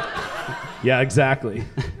 Yeah, exactly.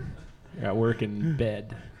 You're at work in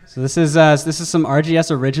bed. So this is some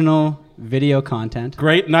RGS original video content.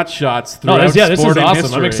 Great nut shots No, throughout this is sporting awesome.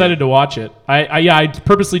 history. I'm excited to watch it. I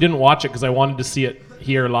purposely didn't watch it because I wanted to see it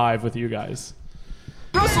here live with you guys.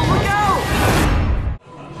 Russell, look out!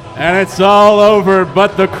 And it's all over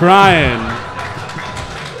but the crying.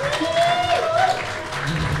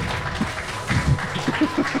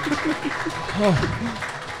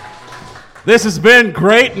 This has been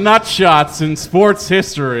great nut shots in sports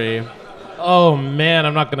history. Oh man,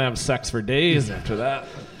 I'm not gonna have sex for days after that.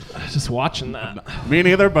 Just watching that. Me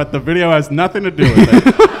neither, but the video has nothing to do with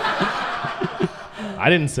it. I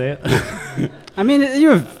didn't say it. I mean, you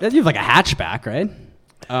have like a hatchback, right?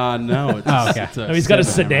 No. It's, Oh, okay. it's No, he's got a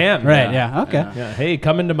sedan. Right. Yeah. Okay. Yeah. Hey,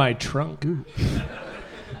 come into my trunk.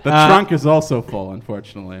 The trunk is also full,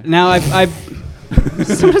 unfortunately. Now I've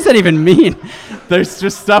so what does that even mean? There's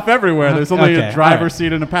just stuff everywhere. There's only Okay, a driver's all right.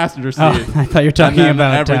 seat and a passenger seat. Oh, I thought you were talking and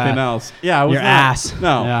then about everything else. Yeah, it was your not- ass.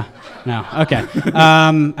 No. Yeah. No. Okay.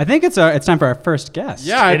 I think it's time for our first guest.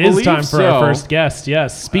 Yeah, I It is believe time for our so. first guest.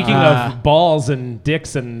 Yes. Speaking of balls and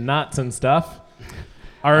dicks and nuts and stuff,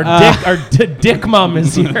 our dick mom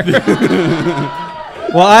is here.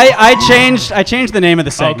 Well, I changed the name of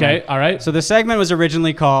the segment. Okay. All right. So the segment was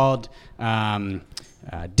originally called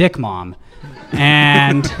Dick Mom,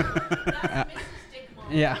 and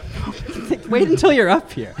yeah. Wait until you're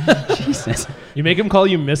up here. Jesus. You make him call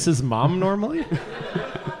you Mrs. Mom normally?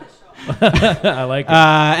 I like it.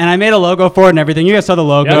 And I made a logo for it and everything. You guys saw the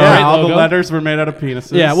logo. Yeah, Yeah, Great all logo. the letters were made out of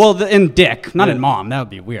penises. Yeah, well, in Dick, not in Mom. That would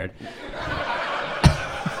be weird.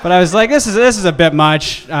 But I was like, this is a bit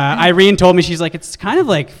much. Irene told me, she's like, it's kind of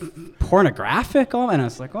like pornographic, and I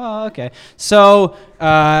was like, well, okay. So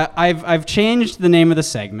I've changed the name of the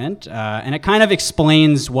segment, and it kind of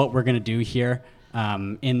explains what we're gonna do here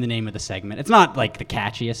in the name of the segment. It's not like the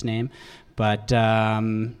catchiest name, but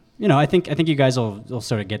I think you guys will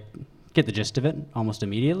sort of get the gist of it almost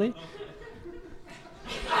immediately.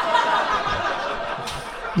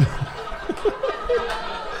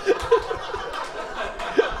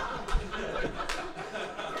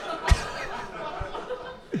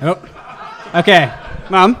 Oh. Okay,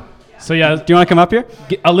 Mom, So yeah, do you want to come up here?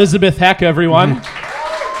 Elizabeth Heck, everyone.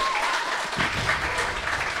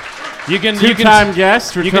 Two-time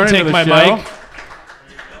guest You returning can take to the my show. mic.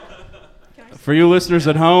 For you listeners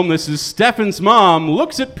at home, this is Stefan's mom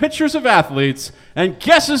looks at pictures of athletes and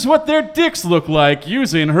guesses what their dicks look like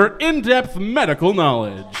using her in-depth medical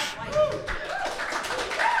knowledge.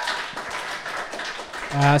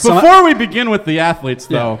 Before we begin with the athletes,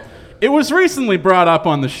 though, it was recently brought up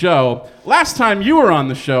on the show. Last time you were on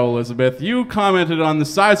the show, Elizabeth, you commented on the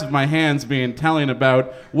size of my hands being telling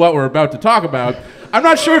about what we're about to talk about. I'm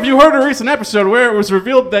not sure if you heard a recent episode where it was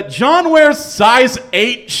revealed that John wears size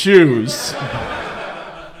 8 shoes.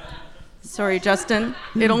 Sorry, Justin.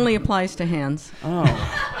 It only applies to hands.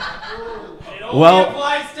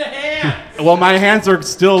 Well, my hands are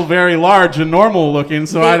still very large and normal looking,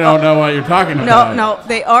 so I don't know what you're talking about. No,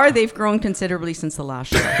 they are. They've grown considerably since the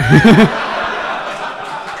last show.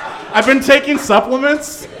 I've been taking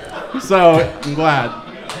supplements, so I'm glad.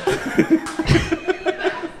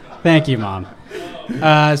 Thank you, Mom.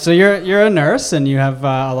 So you're a nurse and you have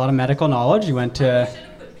a lot of medical knowledge. You went to...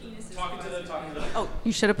 Oh,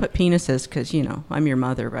 you should have put penises because, I'm your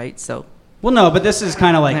mother, right? So. Well, no, but this is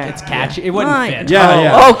kind of like, it's catchy. It wouldn't fit.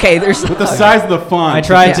 Yeah. Okay, there's... With the size of the font. I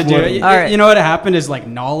tried to do it. All right. You know what happened is like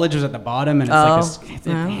knowledge was at the bottom and it's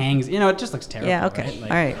it hangs. It just looks terrible. Yeah, okay.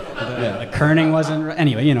 Right? Like, All right. The kerning wasn't...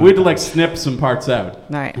 Anyway, We had to snip some parts out. All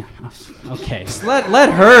right. Okay, just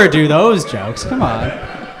let her do those jokes. Come on.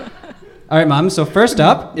 All right, Mom. So first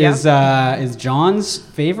up is John's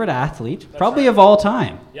favorite athlete, probably of all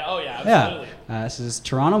time. Yeah. Oh yeah. Absolutely. This is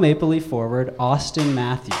Toronto Maple Leaf forward Austin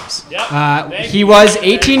Matthews. Yep. He was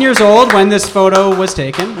 18 years old when this photo was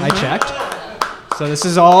taken. I checked. So this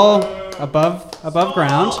is all above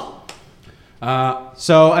ground.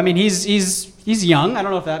 So I mean, he's young. I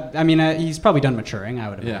don't know if that. I mean, he's probably done maturing. I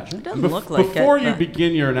would imagine. It doesn't look like Before it. you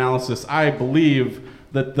begin your analysis, I believe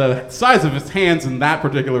that the size of his hands in that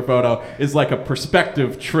particular photo is like a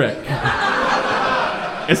perspective trick.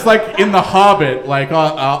 It's like in The Hobbit, like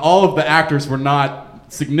all of the actors were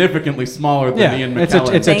not significantly smaller than Ian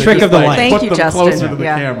McKellen. It's a trick of the light. Thank Put you, them Justin. closer to the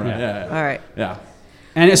Yeah. camera. Yeah. All right. Yeah.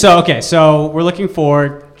 And so we're looking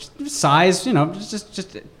for size, just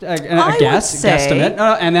a guess, guesstimate,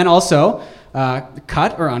 and then also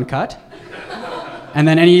cut or uncut, and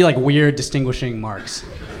then any like weird distinguishing marks.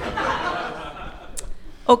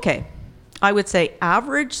 Okay. I would say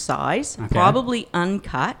average size, probably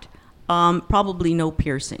uncut, probably no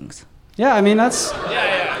piercings. Yeah, I mean that's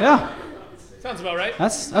yeah. Sounds about right.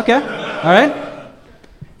 That's okay. All right.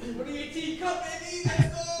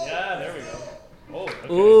 Yeah, there we go. Oh.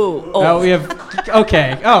 Okay. Ooh. Oh, we have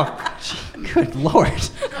okay. Oh, good lord.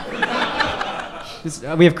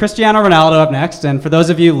 We have Cristiano Ronaldo up next, and for those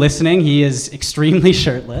of you listening, he is extremely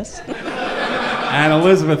shirtless. And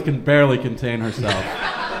Elizabeth can barely contain herself.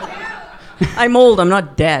 I'm old. I'm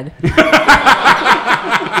not dead.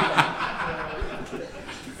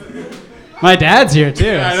 My dad's here too.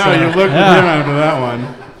 I know, you looked at him after that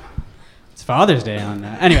one. It's Father's Day on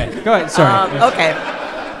that. Anyway, go ahead. Sorry. Okay.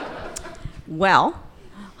 Well,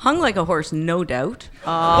 hung like a horse, no doubt.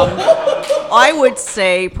 I would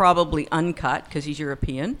say probably uncut because he's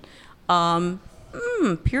European.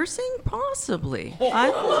 Piercing, possibly.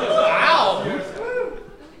 Wow.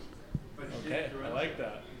 Okay, I like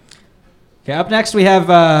that. Okay, up next we have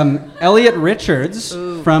Elliot Richards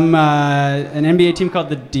from an NBA team called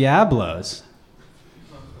the Diablos.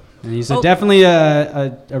 And he's definitely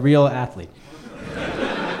a real athlete.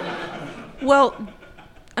 Well,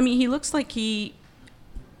 I mean, he looks like he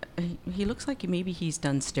looks like maybe he's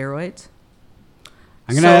done steroids.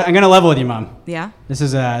 I'm gonna level with you, Mom. Yeah. This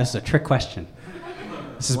is a trick question.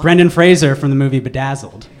 This is Brendan Fraser from the movie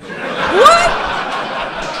Bedazzled. What?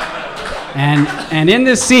 And in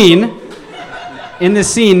this scene,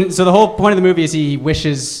 so the whole point of the movie is he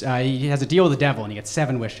wishes, he has a deal with the devil and he gets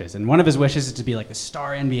 7 wishes. And one of his wishes is to be like the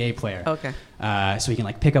star NBA player. Okay. So he can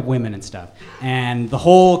like pick up women and stuff. And the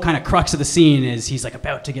whole kind of crux of the scene is he's like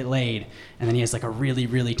about to get laid. And then he has like a really,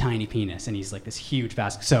 really tiny penis. And he's like this huge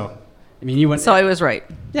basket. So, I mean, you went. So I was right.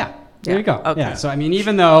 Yeah. There you go. Okay. Yeah. So, I mean,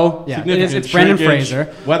 even though, it's Brendan shrinkage, Fraser.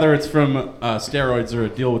 Whether it's from steroids or a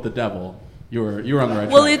deal with the devil, you were on the right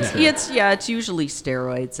track. Well, it's usually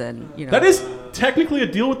steroids and That is technically a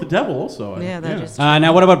deal with the devil, also. Yeah, that is.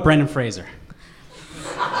 Now, what about Brendan Fraser?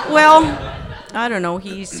 Well, I don't know.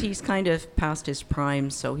 He's kind of past his prime,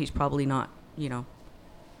 so he's probably not.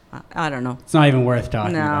 I don't know. It's not even worth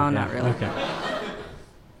talking No, about. not really. Okay.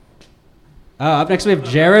 Up next, we have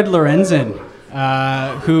Jared Lorenzen,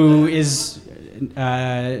 who is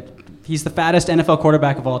he's the fattest NFL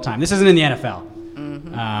quarterback of all time. This isn't in the NFL.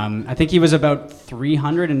 Mm-hmm. I think he was about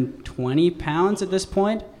 320 pounds at this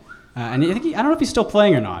point. And I don't know if he's still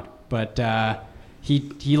playing or not, but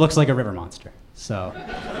he looks like a river monster. So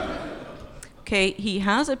Okay, he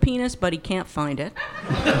has a penis, but he can't find it.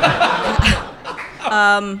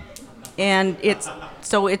 And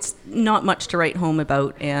it's not much to write home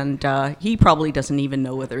about, and he probably doesn't even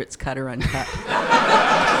know whether it's cut or uncut.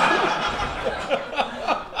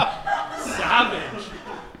 Savage.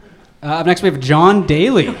 up next we have John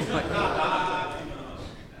Daly.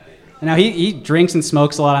 Now he drinks and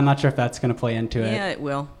smokes a lot. I'm not sure if that's going to play into it. Yeah, it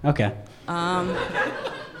will. Okay.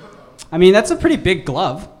 I mean, that's a pretty big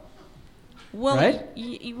glove. Well, Right?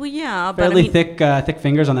 Well, yeah, but Fairly I mean, thick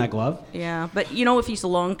fingers on that glove. yeah, but if he's a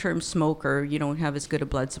long-term smoker, you don't have as good a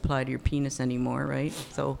blood supply to your penis anymore, right?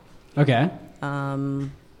 So, Okay.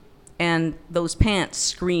 and those pants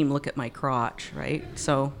scream, "Look at my crotch," right?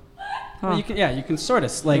 So, Well, you can sort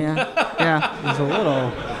of like. yeah. There's a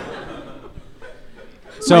little.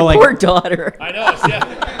 So So my like. poor daughter. I know.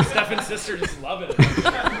 Yeah. Stefan's sister just loving it.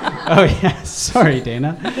 Oh yeah. Sorry,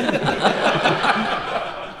 Dana.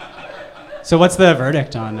 So what's the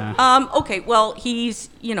verdict on? Okay, well, he's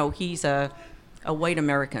a white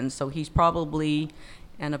American, so he's probably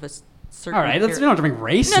of a certain. All right. We don't have to bring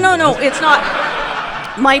race. No, into this. it's not.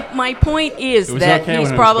 My point is It was that okay he's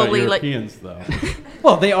when probably it was like about Europeans, though.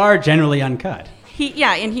 Well, they are generally uncut.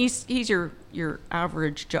 and he's your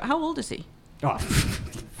average Joe. How old is he? Oh,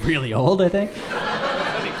 really old, I think.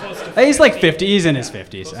 He's like 50. He's in his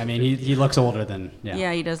 50s. I mean, he looks older than.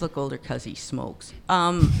 Yeah, he does look older because he smokes.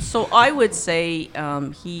 So I would say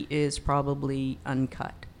he is probably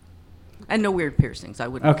uncut, and no weird piercings. I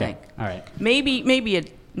wouldn't Okay. think. All right.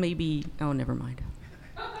 Maybe. Oh, never mind.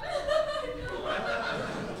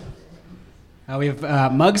 We have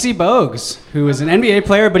Muggsy Bogues, who is an NBA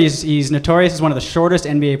player, but he's notorious as one of the shortest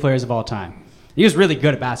NBA players of all time. He was really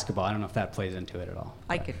good at basketball. I don't know if that plays into it at all.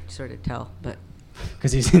 I could sort of tell, but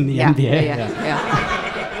Because he's in the NBA.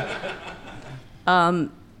 Yeah.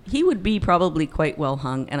 He would be probably quite well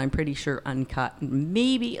hung, and I'm pretty sure uncut.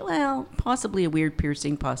 Maybe, possibly a weird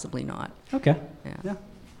piercing, possibly not. Okay. Yeah.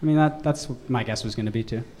 I mean, that's what my guess was going to be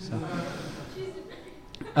too. So.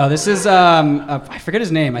 Oh, this is I forget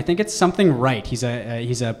his name. I think it's something Wright. He's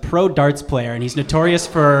a pro darts player, and he's notorious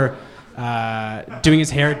for doing his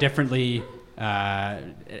hair differently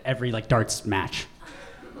every like darts match.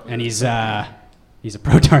 And he's a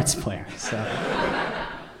pro darts player. So.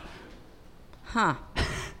 Huh.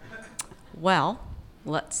 Well,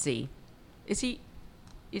 let's see. Is he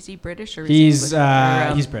British or is He's he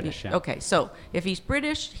English? Or, he's British. Yeah. Okay, so if he's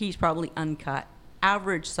British, he's probably uncut,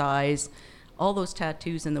 average size. All those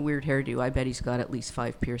tattoos and the weird hairdo, I bet he's got at least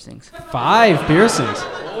 5 piercings. 5 piercings.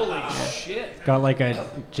 Holy shit. Got like a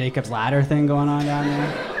Jacob's ladder thing going on down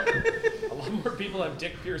there. A lot more people have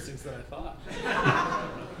dick piercings than I thought.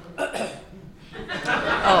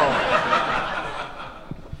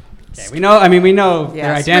 Okay, we know they're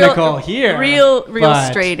Yes, identical here. Real but-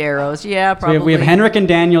 straight arrows. Yeah, So probably. we have Henrik and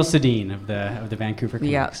Daniel Sedin of the Vancouver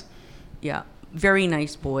Canucks. Yeah. Very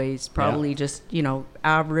nice boys. Probably just,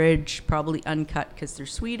 average, probably uncut because they're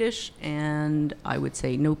Swedish, and I would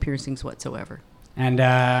say no piercings whatsoever. And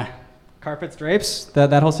carpets, drapes,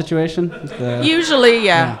 that whole situation? Usually,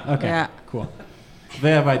 yeah. Okay, Yeah. cool.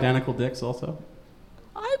 They have identical dicks also?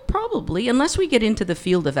 I probably, unless we get into the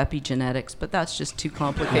field of epigenetics, but that's just too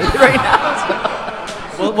complicated right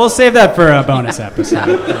now. We'll save that for a bonus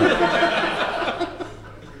episode.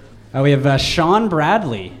 We have Sean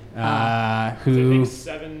Bradley, who...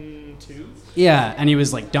 7'2". Yeah, and he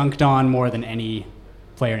was like dunked on more than any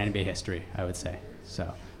player in NBA history, I would say.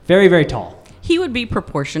 So very, very tall. He would be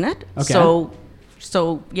proportionate. Okay. So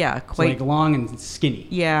yeah, So, quite. like long and skinny.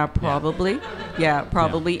 Yeah, probably. Yeah,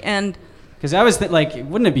 probably. And Because I was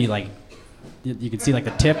wouldn't it be like you could see like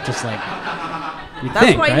the tip just like you'd that's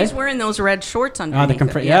think, why right? he's wearing those red shorts Oh, underneath.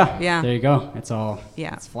 the it. yeah. Yeah. There you go. It's all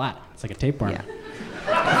Yeah. It's flat. It's like a tapeworm. Yeah.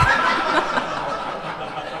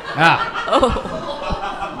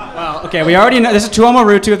 Well, okay. We already know this is Tuomo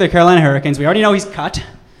Ruutu of the Carolina Hurricanes. We already know he's cut.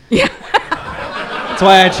 Yeah. That's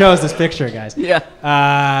why I chose this picture, guys. Yeah.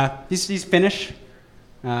 He's Finnish.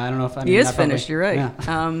 I don't know if He is that probably- finished. You're right.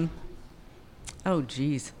 Yeah. Oh,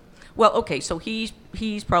 geez. Well, okay. So he's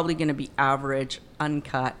probably going to be average,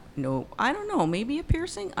 uncut. No, I don't know. Maybe a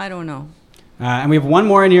piercing. I don't know. And we have one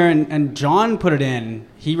more in here, and John put it in.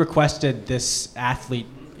 He requested this athlete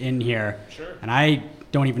in here, and I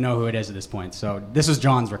don't even know who it is at this point. So this was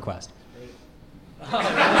John's request.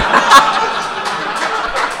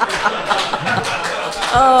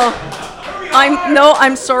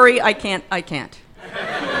 I'm sorry. I can't.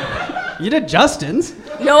 You did Justin's.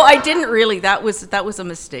 No, I didn't really. That was a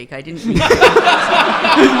mistake. I didn't mean to. I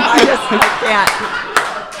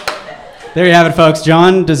can't. There you have it, folks.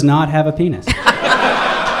 John does not have a penis.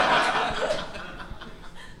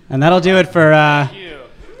 And that'll do it for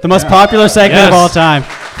the most popular segment of all time.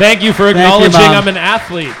 Thank you for Thank you, acknowledging Mom. I'm an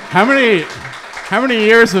athlete. How many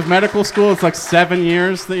years of medical school? It's like 7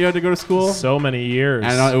 years that you had to go to school. So many years.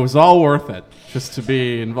 And it was all worth it just to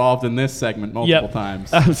be involved in this segment multiple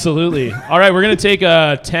times. Absolutely. All right, we're going to take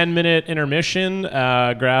a 10-minute intermission,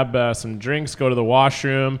 grab some drinks, go to the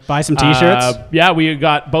washroom. Buy some T-shirts. Yeah, we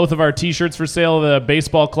got both of our T-shirts for sale, the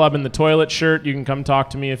baseball club and the toilet shirt. You can come talk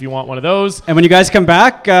to me if you want one of those. And when you guys come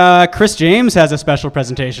back, Chris James has a special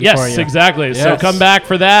presentation for you. Yes, exactly. So come back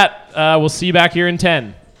for that. We'll see you back here in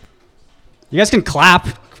 10. You guys can clap.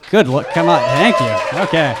 Good look. Come on. Thank you.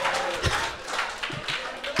 Okay.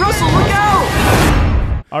 Russell, look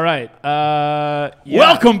out! All right.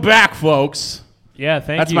 Welcome back, folks. Yeah,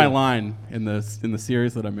 thank That's you. my line in the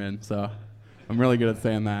series that I'm in. So I'm really good at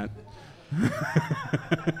saying that.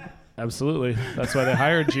 Absolutely. That's why they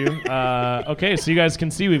hired you. Okay, so you guys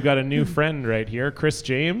can see we've got a new friend right here. Chris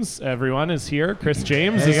James, everyone, is here. Chris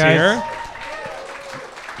James is here.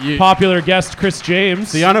 Popular guest Chris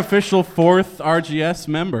James. The unofficial fourth RGS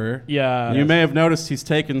member. Yeah. You may have noticed he's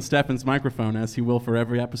taken Stefan's microphone, as he will for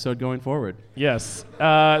every episode going forward. Yes.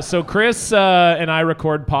 So Chris and I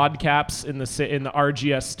record podcasts in the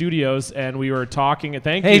RGS studios, and we were talking.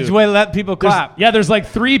 Thank you. Hey, way to let people clap. There's like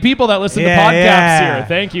 3 people that listen to podcasts here.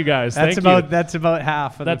 Thank you guys. That's Thank you. That's about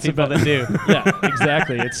half of the people that do. Yeah,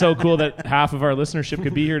 exactly. It's so cool that half of our listenership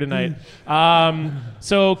could be here tonight.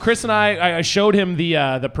 So Chris and I showed him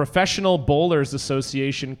the Professional Bowlers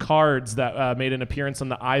Association cards that made an appearance on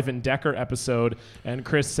the Ivan Decker episode, and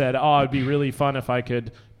Chris said, "Oh, it'd be really fun if I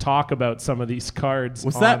could talk about some of these cards."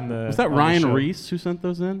 Was on that the Ryan show. Reese who sent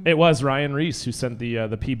those in? It was Ryan Reese who sent the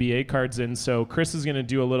PBA cards in. So Chris is going to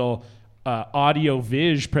do a little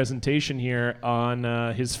audio-vis presentation here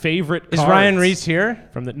on his favorite cards. Is Ryan Reese here?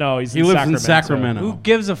 He's He lives in Sacramento. Who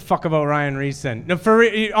gives a fuck about Ryan Reese then? No,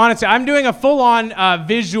 honestly, I'm doing a full-on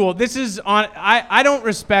visual. This is on. I don't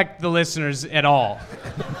respect the listeners at all.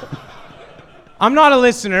 I'm not a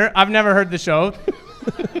listener. I've never heard the show.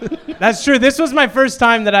 That's true. This was my first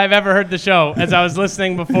time that I've ever heard the show as I was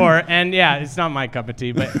listening before. And yeah, it's not my cup of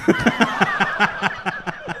tea, but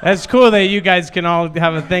that's cool that you guys can all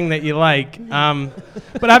have a thing that you like.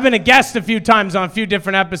 But I've been a guest a few times on a few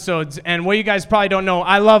different episodes. And what you guys probably don't know,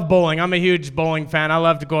 I love bowling. I'm a huge bowling fan. I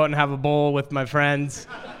love to go out and have a bowl with my friends.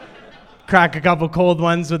 Crack a couple cold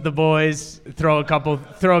ones with the boys. Throw a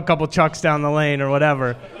couple chucks down the lane or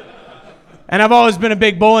whatever. And I've always been a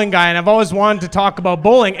big bowling guy, and I've always wanted to talk about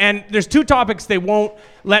bowling. And there's 2 topics they won't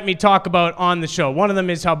let me talk about on the show. One of them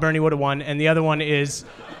is how Bernie would have won, and the other one is...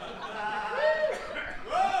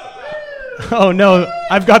 Oh, no,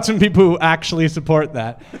 I've got some people who actually support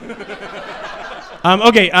that.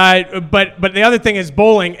 But the other thing is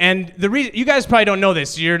bowling, and the reason you guys probably don't know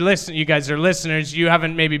this. You guys are listeners. You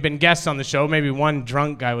haven't maybe been guests on the show. Maybe one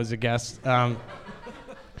drunk guy was a guest. But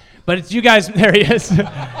it's you guys. There he is.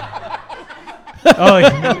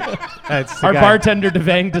 That's Our bartender,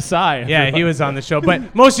 Devang Desai. Yeah, he was on the show.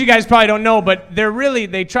 But most of you guys probably don't know, but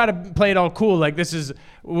they try to play it all cool. Like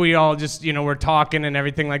we all just, we're talking and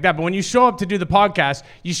everything like that. But when you show up to do the podcast,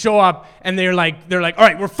 you show up and they're like, all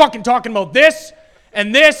right, we're fucking talking about this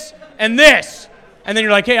and this and this. And then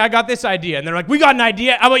you're like, hey, I got this idea. And they're like, we got an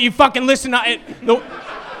idea. How about you fucking listen to it?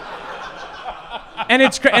 And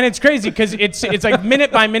it's crazy because it's like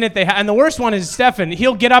minute by minute and the worst one is Stefan.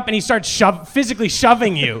 He'll get up and he starts physically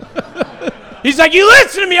shoving you. He's like, you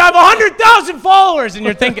listen to me, I have 100,000 followers, and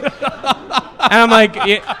you're thinking, and I'm like,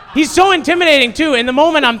 he's so intimidating too. In the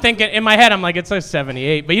moment, I'm thinking in my head, I'm like, it's like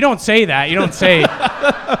 78, but you don't say that. You don't say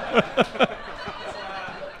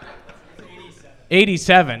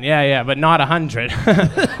 87. Yeah, but not 100.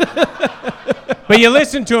 But you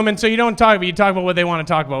listen to them, and so you don't talk, but you talk about what they want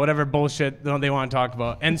to talk about, whatever bullshit they want to talk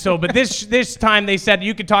about. And so, but this time they said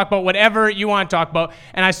you could talk about whatever you want to talk about.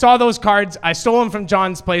 And I saw those cards. I stole them from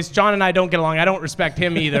John's place. John and I don't get along. I don't respect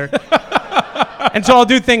him either. And so I'll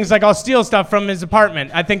do things like I'll steal stuff from his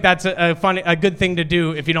apartment. I think that's a good thing to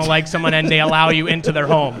do if you don't like someone and they allow you into their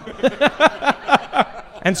home.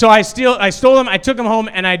 And so I stole them, I took them home,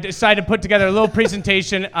 and I decided to put together a little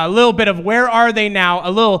presentation, a little bit of where are they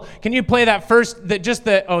now, can you play that first, the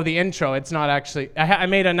intro, it's not actually, I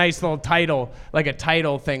made a nice little title, like a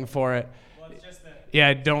title thing for it. Well, it's just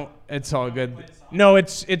it's all good. No,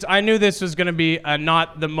 I knew this was going to be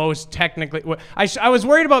not the most technically, I was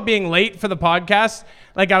worried about being late for the podcast.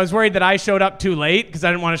 Like I was worried that I showed up too late because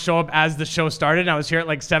I didn't want to show up as the show started. And I was here at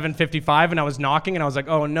like 7:55 and I was knocking and I was like,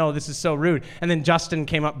 oh no, this is so rude. And then Justin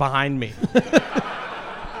came up behind me.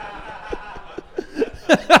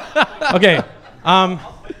 Okay.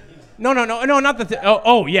 No, not the.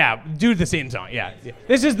 Oh, yeah. Do the theme song. Yeah.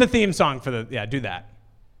 This is the theme song for the. Yeah, do that.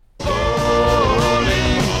 I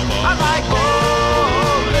like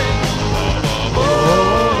bowling.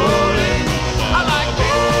 Bowling. I like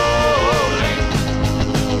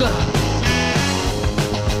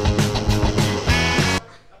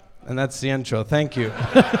bowling. And that's the intro. Thank you.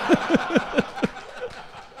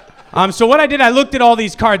 So what I did, I looked at all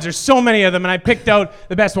these cards. There's so many of them, and I picked out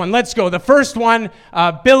the best one. Let's go. The first one,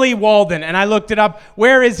 Billy Walden, and I looked it up.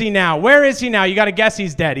 Where is he now? Where is he now? You got to guess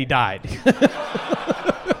he's dead. He died.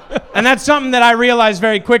 And that's something that I realized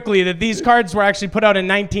very quickly, that these cards were actually put out in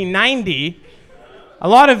 1990. A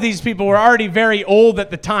lot of these people were already very old at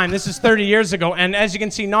the time. This is 30 years ago, and as you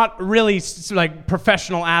can see, not really like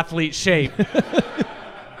professional athlete shape.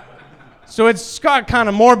 So it's got kind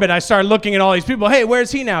of morbid. I started looking at all these people. Hey,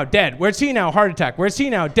 where's he now? Dead. Where's he now? Heart attack. Where's he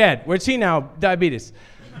now? Dead. Where's he now? Diabetes.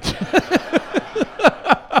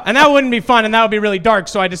 And that wouldn't be fun, and that would be really dark.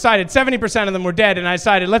 So I decided 70% of them were dead, and I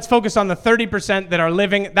decided let's focus on the 30% that are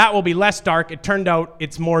living. That will be less dark. It turned out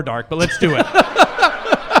it's more dark, but let's do it.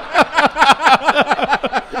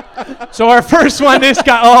 So our first one, this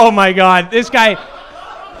guy. Oh my God, this guy.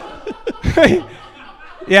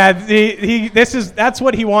 Yeah, that's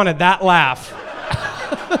what he wanted, that laugh.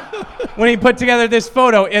 When he put together this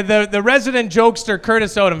photo, the resident jokester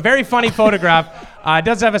Curtis Odom, very funny photograph.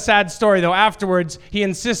 Does have a sad story though. Afterwards, he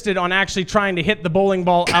insisted on actually trying to hit the bowling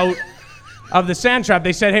ball out of the sand trap.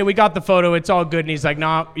 They said, "Hey, we got the photo. It's all good." And he's like, "No,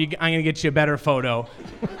 I'm gonna get you a better photo."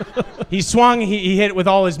 He swung. He hit with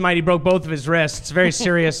all his might. He broke both of his wrists. Very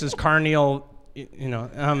serious, his carnial,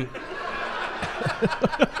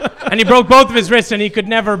 and he broke both of his wrists, and he could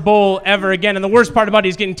never bowl ever again. And the worst part about it,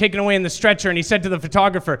 he's getting taken away in the stretcher, and he said to the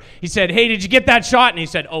photographer, he said, "Hey, did you get that shot?" And he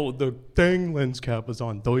said, "Oh, the dang lens cap was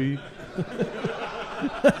on, doy."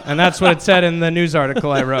 And that's what it said in the news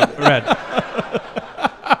article I read.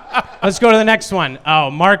 Let's go to the next one. Oh,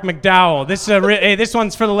 Mark McDowell. This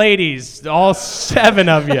one's for the ladies, all 7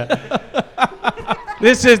 of you.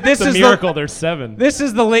 This is a miracle. There's 7. This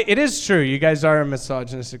is it is true. You guys are a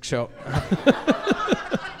misogynistic show.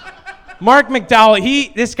 Mark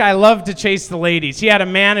McDowell. This guy loved to chase the ladies. He had a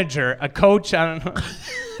manager, a coach. I don't know.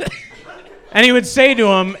 And he would say to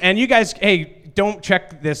him, and you guys, hey, don't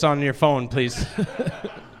check this on your phone, please.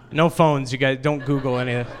 No phones. You guys don't Google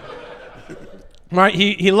any of that. Mark,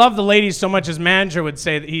 he loved the ladies so much. His manager would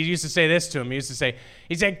say, he used to say this to him. He said,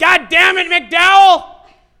 "God damn it, McDowell."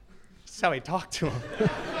 That's how he talked to him.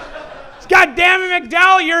 "God damn it,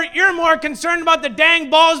 McDowell, you're more concerned about the dang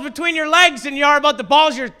balls between your legs than you are about the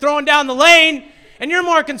balls you're throwing down the lane. And you're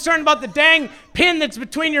more concerned about the dang pin that's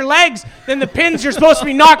between your legs than the pins you're supposed to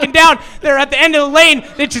be knocking down that are at the end of the lane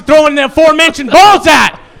that you're throwing the aforementioned balls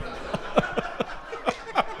at."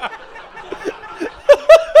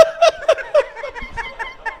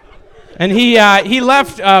 And he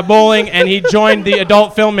left bowling, and he joined the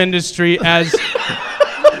adult film industry as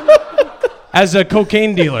a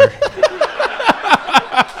cocaine dealer.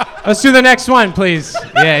 Let's do the next one, please.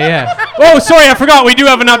 Yeah. Oh, sorry, I forgot. We do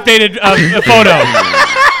have an updated photo.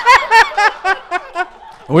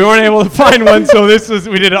 We weren't able to find one, so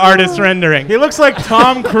we did an artist rendering. He looks like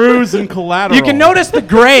Tom Cruise in Collateral. You can notice the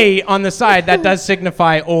gray on the side. That does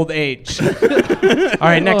signify old age. All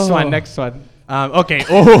right, next one. Okay.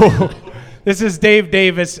 Oh, this is Dave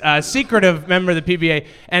Davis, secretive member of the PBA.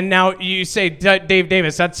 And now you say Dave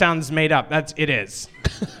Davis. That sounds made up. It is.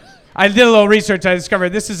 I did a little research. I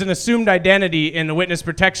discovered this is an assumed identity in the witness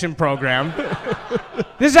protection program.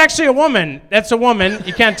 This is actually a woman. That's a woman.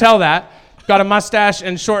 You can't tell that. Got a mustache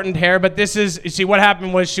and shortened hair, but you see, what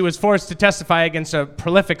happened was she was forced to testify against a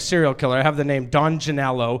prolific serial killer. I have the name Don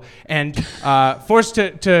Janello, and forced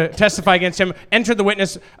to testify against him, entered the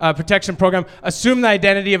witness protection program, assumed the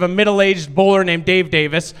identity of a middle-aged bowler named Dave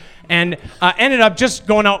Davis, and ended up just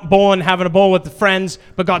going out bowling, having a bowl with the friends,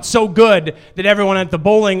 but got so good that everyone at the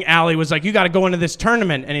bowling alley was like, "You got to go into this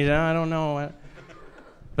tournament." And he said, "I don't know."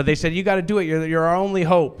 But they said, "You got to do it. You're our only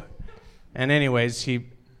hope." And anyways,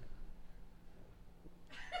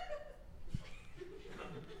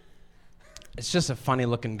 it's just a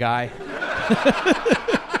funny-looking guy.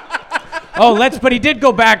 But he did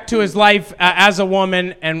go back to his life as a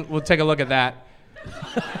woman, and we'll take a look at that.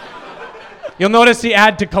 You'll notice the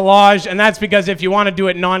add to collage, and that's because if you want to do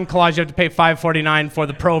it non-collage, you have to pay $5.49 for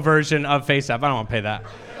the pro version of FaceApp. I don't want to pay that.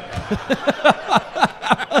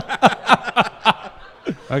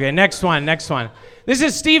 Okay, next one. This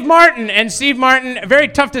is Steve Martin, and Steve Martin, very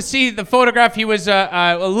tough to see the photograph. He was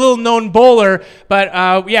a little-known bowler,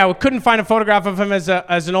 but we couldn't find a photograph of him as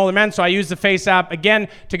an older man, so I used the Face app again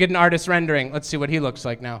to get an artist rendering. Let's see what he looks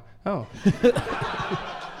like now. Oh.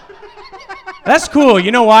 That's cool.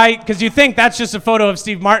 You know why? Because you think that's just a photo of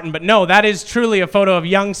Steve Martin, but no, that is truly a photo of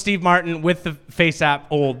young Steve Martin with the Face app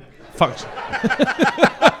old function.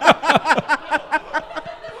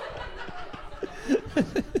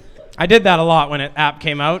 I did that a lot when an app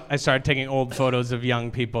came out. I started taking old photos of young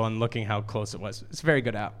people and looking how close it was. It's a very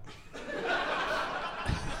good app.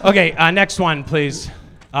 Okay, next one, please.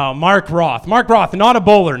 Mark Roth. Mark Roth, not a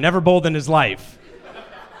bowler, never bowled in his life.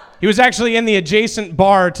 He was actually in the adjacent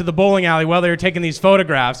bar to the bowling alley while they were taking these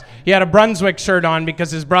photographs. He had a Brunswick shirt on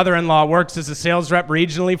because his brother-in-law works as a sales rep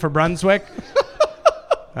regionally for Brunswick.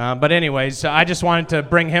 But anyways, I just wanted to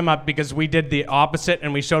bring him up because we did the opposite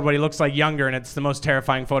and we showed what he looks like younger, and it's the most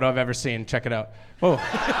terrifying photo I've ever seen. Check it out. Whoa.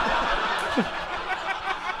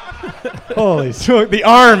 Holy smoke. The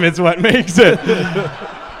arm is what makes it.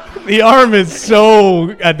 The arm is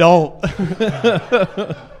so adult.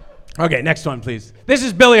 Okay, next one, please. This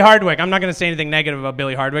is Billy Hardwick. I'm not going to say anything negative about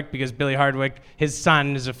Billy Hardwick because Billy Hardwick, his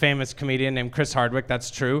son is a famous comedian named Chris Hardwick. That's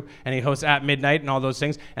true. And he hosts At Midnight and all those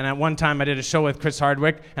things. And at one time I did a show with Chris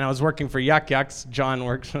Hardwick and I was working for Yuck Yucks. John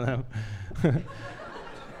works for them.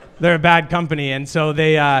 They're a bad company. And so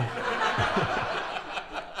they...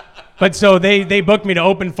 But so they booked me to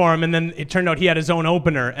open for him, and then it turned out he had his own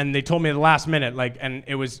opener, and they told me at the last minute, and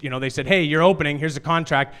it was, they said, hey, you're opening, here's a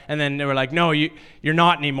contract, and then they were like, no, you're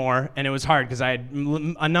not anymore, and it was hard because I had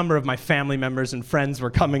a number of my family members and friends were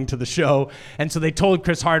coming to the show, and so they told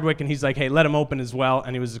Chris Hardwick, and he's like, hey, let him open as well,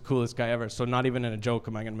 and he was the coolest guy ever, so not even in a joke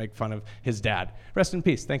am I going to make fun of his dad. Rest in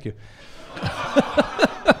peace, thank you.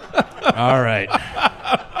 All right.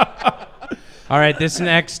 All right, this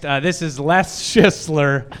next, this is Les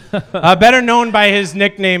Schisler, better known by his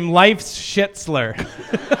nickname, Life's Schitzler.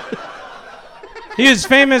 He is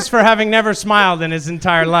famous for having never smiled in his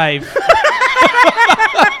entire life.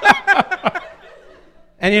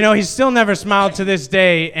 And he's still never smiled to this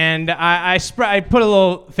day, and I put a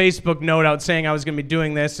little Facebook note out saying I was going to be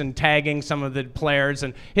doing this and tagging some of the players,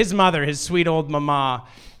 and his mother, his sweet old mama,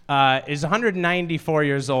 is 194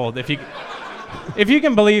 years old, if you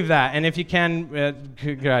can believe that, and if you can,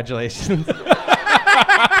 congratulations.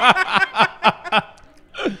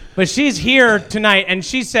 But she's here tonight, and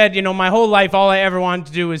she said, my whole life, all I ever wanted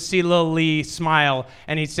to do was see Lil Lee smile,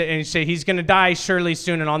 and he said he's gonna die surely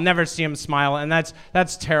soon, and I'll never see him smile, and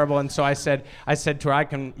that's terrible. And so I said to her, I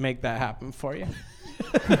can make that happen for you.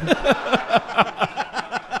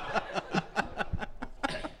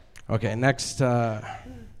 Okay, next.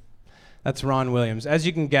 That's Ron Williams. As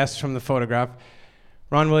you can guess from the photograph,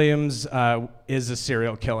 Ron Williams is a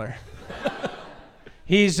serial killer.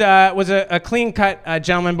 He was a clean-cut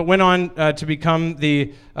gentleman, but went on to become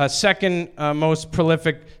the second most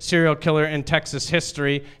prolific serial killer in Texas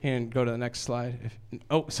history. And go to the next slide.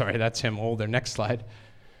 Oh, sorry, that's him older. Next slide.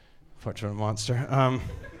 Portrait of a monster.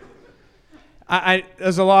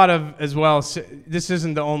 There's a lot of, as well, this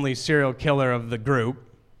isn't the only serial killer of the group,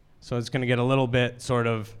 so it's going to get a little bit sort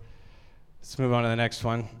of... Let's move on to the next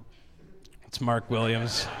one. It's Mark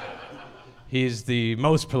Williams. He's the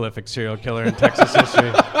most prolific serial killer in Texas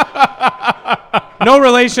history. No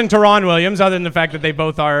relation to Ron Williams, other than the fact that they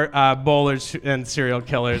both are bowlers and serial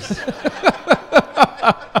killers.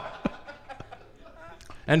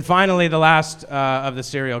 And finally, the last of the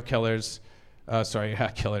serial killers.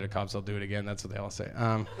 Killer to cops, I'll do it again. That's what they all say.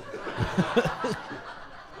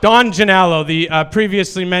 Don Gianello, the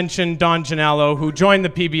previously mentioned Don Gianello, who joined the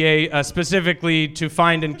PBA specifically to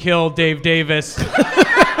find and kill Dave Davis.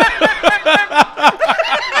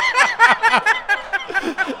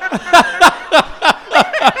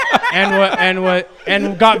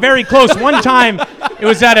 and got very close. One time, it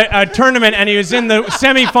was at a tournament, and he was in the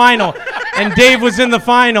semifinal, and Dave was in the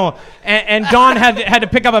final, and Don had to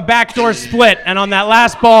pick up a backdoor split, and on that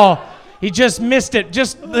last ball, he just missed it,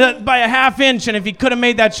 just by a half inch, and if he could have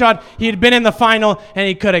made that shot, he had been in the final, and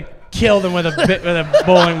he could have killed him with a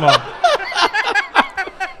bowling ball.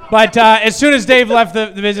 But as soon as Dave left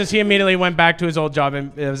the business, he immediately went back to his old job,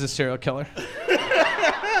 and it was a serial killer.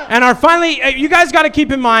 And you guys got to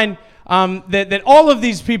keep in mind that all of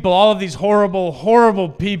these people, all of these horrible, horrible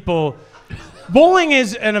people, bowling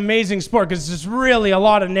is an amazing sport because there's really a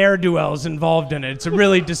lot of ne'er-do-wells involved in it. It's a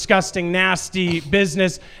really disgusting, nasty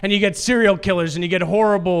business, and you get serial killers and you get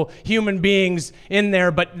horrible human beings in there,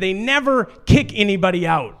 but they never kick anybody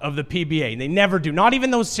out of the PBA. They never do, not even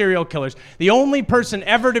those serial killers. The only person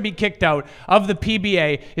ever to be kicked out of the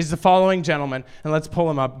PBA is the following gentleman, and let's pull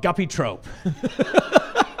him up, Guppy Trope.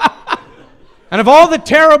 And of all the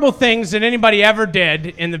terrible things that anybody ever did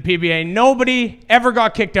in the PBA, nobody ever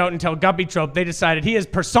got kicked out until Guppy Trope. They decided he is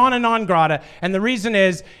persona non grata, and the reason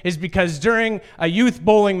is because during a youth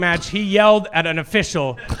bowling match, he yelled at an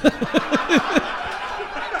official.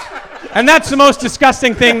 And that's the most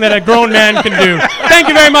disgusting thing that a grown man can do. Thank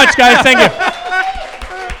you very much, guys. Thank you.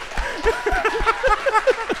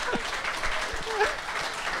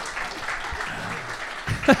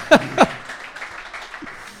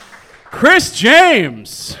 Chris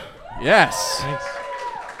James. Yes. Thanks.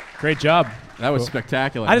 Great job. That was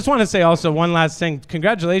spectacular. I just want to say also one last thing.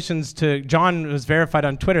 Congratulations to John, who's verified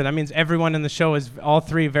on Twitter. That means everyone in the show is all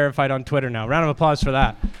three verified on Twitter now. Round of applause for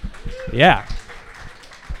that. Yeah.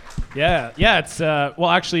 Yeah, it's well,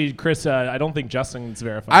 actually, Chris, I don't think Justin's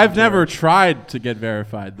verified. I've never tried to get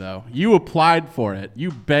verified, though. You applied for it.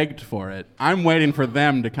 You begged for it. I'm waiting for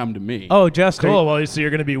them to come to me. Oh, Justin. Cool. Well, so you're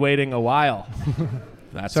going to be waiting a while.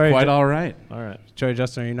 That's Sorry, quite all right. All right. Joey,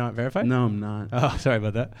 Justin, are you not verified? No, I'm not. Oh, sorry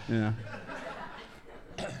about that. Yeah.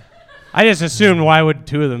 I just assumed why would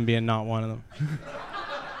two of them be and not one of them?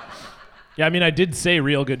 Yeah, I mean, I did say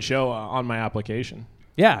real good show on my application.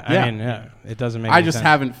 Yeah, Yeah. I mean, yeah, it doesn't make I any just sense.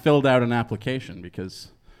 haven't filled out an application because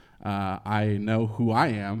I know who I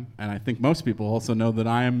am, and I think most people also know that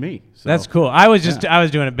I am me. So That's cool. I was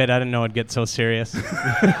doing a bit. I didn't know it'd get so serious.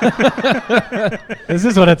 This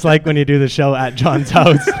is what it's like when you do the show at John's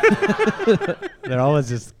house. They're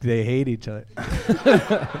always they hate each other.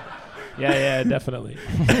 Yeah, definitely.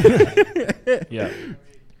 Yeah.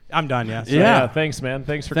 I'm done, yeah. So, Yeah. thanks, man.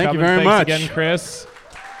 Thanks for Thank you coming. very Thanks much. again, Chris.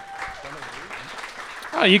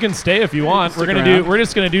 Oh, you can stay if you want. stick around. We're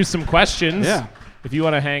just gonna do some questions. Yeah. If you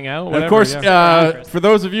want to hang out, And whatever. of course, yeah. for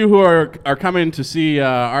those of you who are coming to see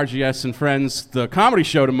RGS and Friends, the comedy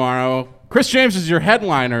show tomorrow, Chris James is your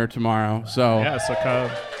headliner tomorrow. So Yeah,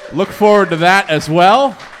 so look forward to that as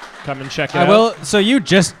well. come and check it I out. will. So you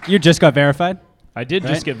just got verified. I did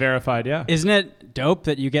Right? just get verified. Yeah. Isn't it dope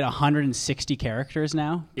that you get 160 characters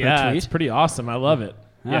now per Yeah, tweet? it's pretty awesome. I love it.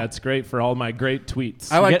 Yeah. Yeah, it's great for all my great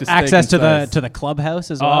tweets. I like You to get access stay concise. to the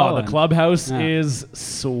clubhouse as well. Oh, the and- clubhouse Yeah. is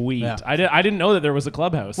sweet. Yeah. I didn't know that there was a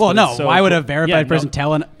clubhouse. Well, but no. it's so Why would cool. a verified person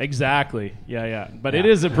tell an? Exactly. Yeah. But Yeah. it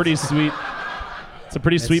is a pretty sweet. It's a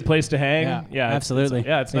pretty sweet place to hang. Yeah, it's- absolutely.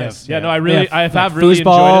 It's Yeah. nice. Yeah, Yeah. no, I really, Yeah, I like have really foosball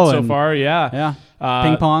enjoyed it so and- far. Yeah. Yeah.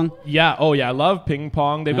 Ping pong. Yeah. Oh, yeah. I love ping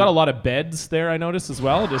pong. They've Yeah. got a lot of beds there. I noticed as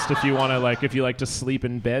well. Just if you want to, if you like to sleep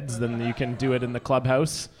in beds, then you can do it in the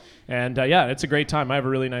clubhouse. And yeah, it's a great time. I have a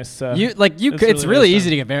really nice. It's it's really nice easy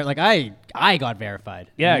time. to get verified. Like I got verified.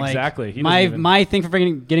 Yeah, And, exactly. He doesn't My even- my thing for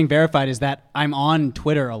getting verified is that I'm on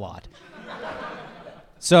Twitter a lot.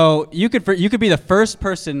 So you could be the first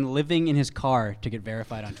person living in his car to get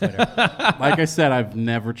verified on Twitter. Like I said, I've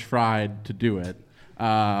never tried to do it.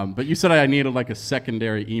 But you said I needed a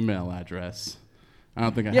secondary email address. I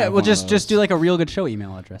don't think I Yeah, have well, one of just do those. a real good show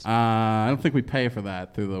email address. I don't think we pay for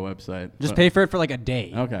that through the website. Just but- pay for it for a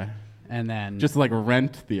day, Okay. and then Just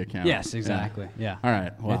rent the account. yes, exactly. Yeah. All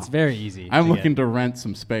right. Well, It's very easy. I'm to looking get. to rent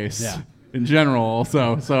some space Yeah. in general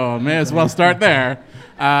also, so may as well start there.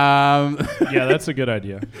 Yeah, that's a good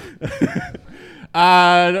idea.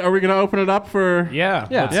 Are we going to open it up for... Yeah.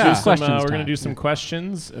 Yeah. Let's Yeah. do some, Questions we're going time. to do some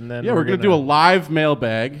questions, and then Yeah, we're going to do a live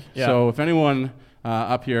mailbag. Yeah. So if anyone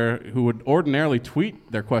up here who would ordinarily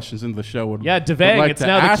tweet their questions into the show would Yeah, would Devang, like it's to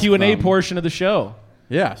now the ask Q&A them. portion of the show.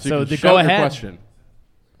 Yeah, So so you the- can go shout your ahead. question.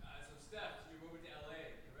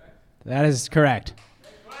 That is correct.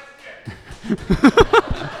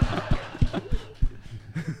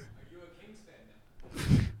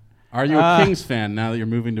 Are you a Kings fan now that you're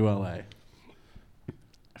moving to LA?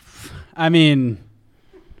 I mean,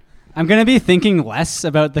 I'm gonna be thinking less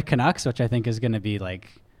about the Canucks, which I think is gonna be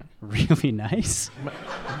really nice.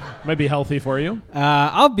 Might be healthy for you.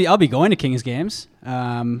 I'll be going to Kings games. Yeah,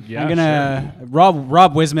 I'm gonna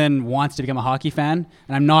Rob Wisman wants to become a hockey fan,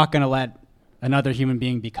 and I'm not gonna let another human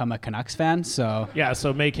being become a Canucks fan. So Yeah,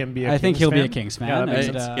 so make him be a I think Kings he'll be fan. a Kings fan, Yeah, that makes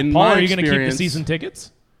and, sense. In Paul, my are you going to keep the experience- season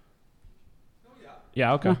tickets?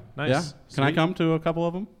 Yeah, okay. Nice. Yeah? Can I Sweet. come to a couple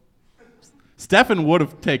of them? Stefan would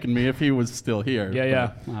have taken me if he was still here. Yeah,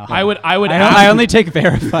 yeah. Oh. I would I ask, only take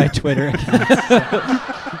verified Twitter accounts.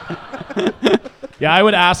 Yeah, I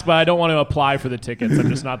would ask, but I don't want to apply for the tickets. I'm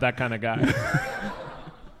just not that kind of guy.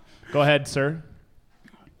 Go ahead, sir.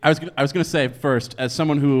 I was going to say first, as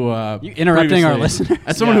someone who You interrupting our previously- listeners?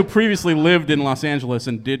 as someone Yeah. who previously lived in Los Angeles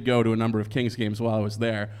and did go to a number of Kings games while I was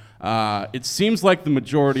there, it seems like the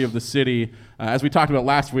majority of the city, as we talked about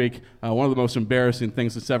last week, one of the most embarrassing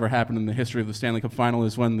things that's ever happened in the history of the Stanley Cup Final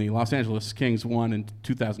is when the Los Angeles Kings won in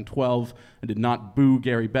 2012 and did not boo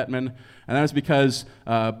Gary Bettman. And that was because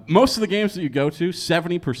most of the games that you go to,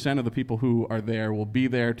 70% of the people who are there will be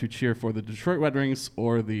there to cheer for the Detroit Red Wings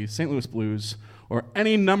or the St. Louis Blues or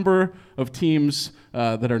any number of teams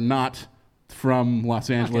that are not from Los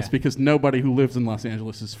Angeles because nobody who lives in Los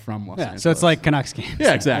Angeles is from Los Angeles. So it's like Canucks games.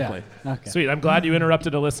 Yeah, exactly. Yeah. Okay. Sweet. I'm glad you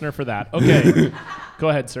interrupted a listener for that. Okay. Go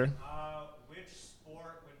ahead, sir. Which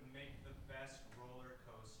sport would make the best roller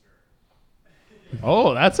coaster?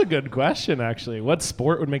 Oh, that's a good question, actually. What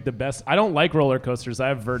sport would make the best? I don't like roller coasters. I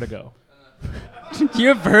have vertigo. You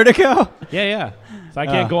have vertigo? Yeah. So I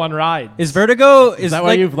can't go on rides. Is vertigo Is that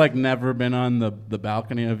why you've like never been on the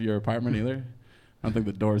balcony of your apartment either? I don't think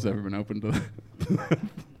the door's ever been opened to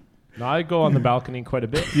No, I go on the balcony quite a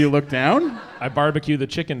bit. Do you look down? I barbecue the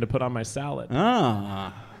chicken to put on my salad.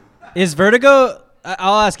 Ah. Is vertigo?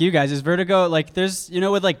 I'll ask you guys. Is vertigo like there's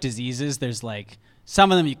with like diseases? There's like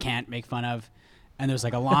some of them you can't make fun of, and there's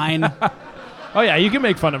like a line. Oh yeah, you can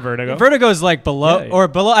make fun of vertigo. Vertigo is like below Yeah. or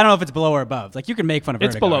below. I don't know if it's below or above. Like you can make fun of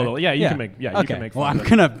vertigo. It's below. Right? Yeah, you can make. Yeah, you can make fun Well, of I'm it.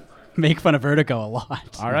 gonna make fun of vertigo a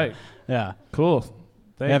lot. All right. Yeah. Cool.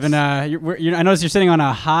 Thanks. Evan, I noticed you're sitting on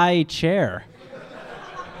a high chair.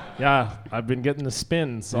 Yeah, I've been getting the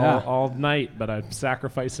spins Yeah. all night, but I'm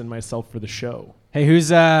sacrificing myself for the show. Hey,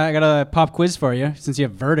 I got a pop quiz for you since you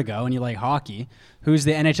have vertigo and you like hockey. Who's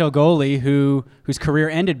the NHL goalie whose career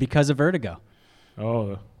ended because of vertigo?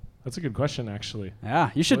 Oh, that's a good question, actually.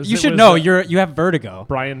 Yeah, you should Was it- know. was it- You have vertigo.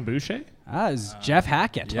 Brian Boucher? It's Jeff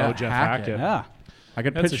Hackett. Oh, Jeff Hackett. Yeah. I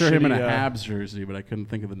could That's a picture him in a shitty, Habs jersey, but I couldn't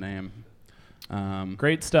think of the name.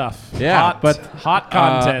 Great stuff. Yeah, hot, but hot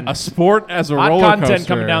content. a sport as a hot roller content coaster.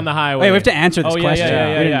 coming down the highway. Wait, we have to answer this question.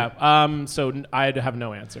 Yeah. So I'd have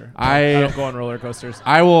no answer. I don't go on roller coasters.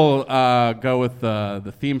 I will go with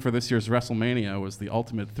the theme for this year's WrestleMania was the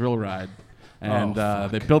Ultimate Thrill Ride. And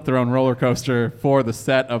they built their own roller coaster for the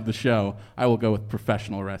set of the show. I will go with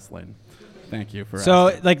professional wrestling. Thank you for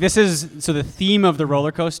asking. Like the theme of the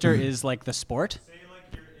roller coaster is like the sport? Say like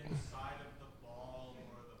you're inside of the ball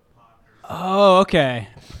or the puck or Oh, okay.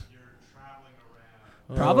 you're traveling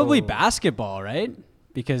around. Probably basketball, right?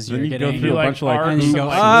 Because Then you're you go getting through a like bunch of like arcs and you and go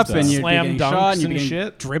like up stuff. and you're Slam getting dunks shot and you're and getting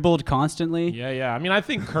shit. dribbled constantly. Yeah. I mean, I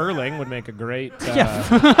think curling would make a great,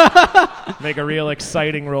 Yeah. make a real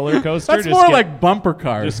exciting roller coaster. That's more like bumper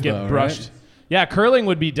cars. Just get though, brushed. right? Yeah, curling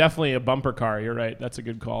would be definitely a bumper car. You're right. That's a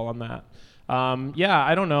good call on that. Yeah,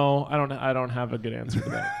 I don't know. I don't have a good answer to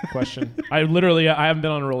that question. I haven't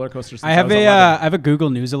been on a roller coaster since I have was a 11. I have a Google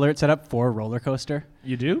News alert set up for roller coaster.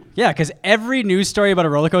 You do? Yeah, because every news story about a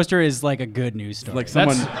roller coaster is like a good news story. Like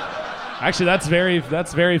someone, Actually, that's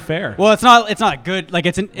very fair. well, it's not good. Like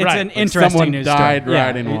it's an Right. an Like interesting someone news died story.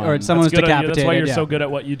 riding Yeah, one. or someone was That's good on you. decapitated. That's why you're yeah. so good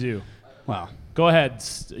at what you do. Wow. Go ahead,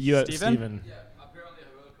 Steven. Steven?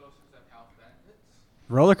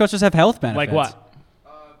 Roller coasters have health benefits. Like what?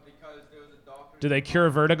 Do they cure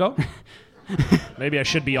vertigo? Maybe I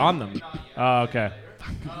should be on them. Oh, okay.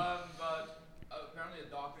 But apparently a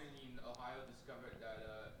doctor in Ohio discovered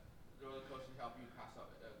that roller coasters help you pass out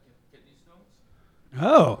kidney stones.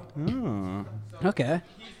 Oh. Okay.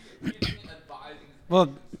 Well,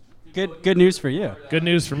 good news for you. Good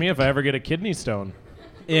news for me if I ever get a kidney stone.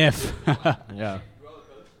 If. Yeah.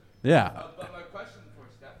 yeah. But my question for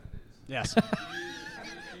Stefan is, Yes. do you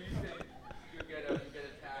think you get a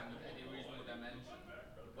tan with any reasonable dimension?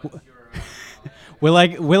 What's your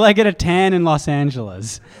Will I get a tan in Los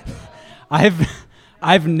Angeles?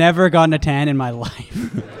 I've never gotten a tan in my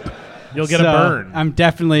life. You'll get a So,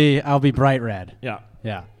 burn. I'll be bright red. Yeah.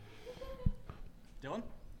 Yeah. Dylan?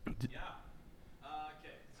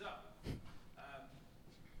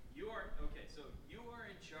 Okay, so you are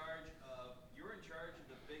in charge of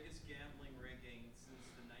the biggest gambling rigging since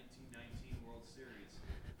the 1919 World Series.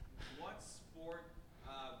 What sport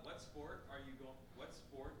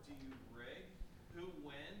do you rig? Who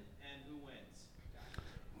win and who wins?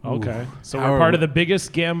 Okay. So How we're are part we- of the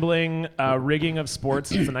biggest gambling rigging of sports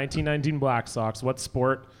since the 1919 Black Sox. What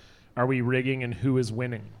sport are we rigging and who is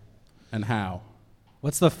winning? And how?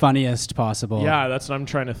 What's the funniest possible? Yeah, that's what I'm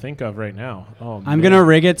trying to think of right now. Oh, I'm man. gonna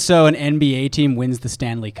rig it so an NBA team wins the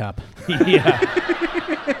Stanley Cup. Yeah.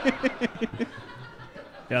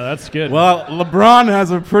 Yeah, that's good. Well, LeBron has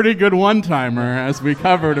a pretty good one-timer, as we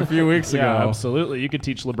covered a few weeks yeah, ago. absolutely. You could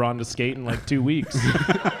teach LeBron to skate in like 2 weeks.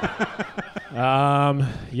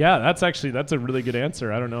 Yeah, that's a really good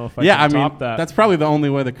answer. I don't know if I Yeah, can I mean, top that. that's probably the only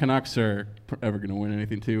way the Canucks are ever going to win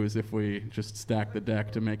anything, too, is if we just stack the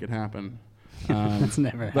deck to make it happen. That's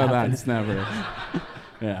never But happened. that's never.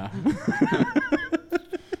 Yeah.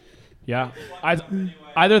 Yeah,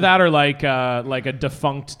 either that or like a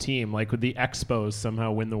defunct team, like with the Expos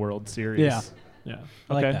somehow win the World Series. Yeah. Yeah.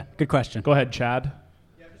 I like that. Good question. Go ahead, Chad.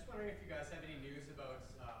 Yeah, I'm just wondering if you guys have any news about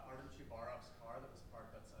Artem Chubarov's car that was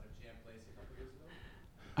parked outside of Jam Place a couple years ago.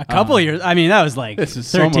 A couple years. I mean, that was like This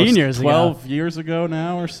is 13 almost years 12 years ago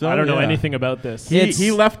now or so. I don't know Yeah. anything about this.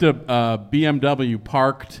 He left a BMW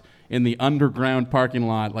parked in the underground parking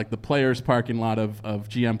lot, like the players' parking lot of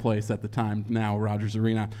GM Place at the time, now Rogers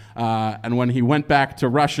Arena. And when he went back to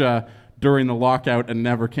Russia during the lockout and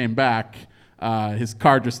never came back, his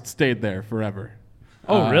car just stayed there forever.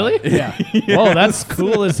 Oh, really? Yeah. Whoa, that's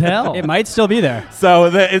cool as hell. It might still be there. So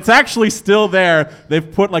it's actually still there.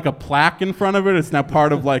 They've put like a plaque in front of it. It's now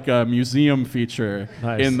part of like a museum feature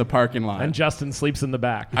Nice. in the parking lot. And Justin sleeps in the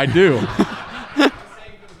back. I do.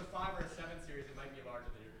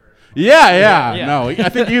 Yeah. Yeah. No, I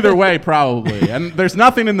think either way probably. And there's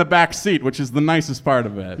nothing in the back seat, which is the nicest part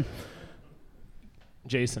of it.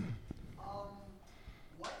 Jason.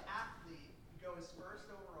 What athlete goes first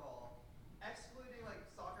overall, excluding like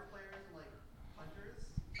soccer players and like punters?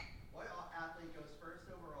 What athlete goes first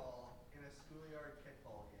overall in a schoolyard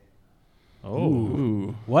kickball game? Oh.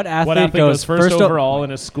 Ooh. What athlete, What athlete goes first o- overall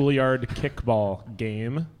in a schoolyard kickball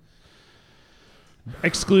game?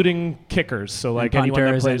 Excluding kickers, so like anyone that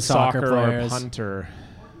punters and plays soccer soccer or players. punter.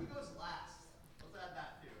 Who goes last? Let's add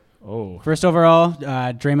that too. Oh. First overall,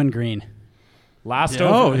 Draymond Green. Last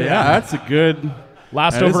Oh, over, yeah, that's a good.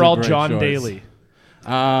 Last that is a overall, great John choice. Daly.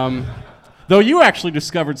 Though you actually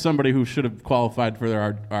discovered somebody who should have qualified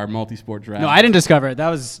for our multi-sport draft. No, I didn't discover it. That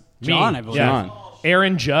was John, Me. I believe. Yeah. John.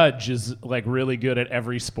 Aaron Judge is like really good at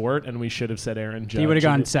every sport, and we should have said Aaron Judge. He would have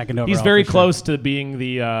gone second overall. He's very for sure. close to being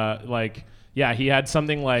the he had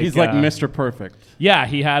something like He's like Mr. Perfect. Yeah,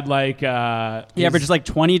 he had like He averaged like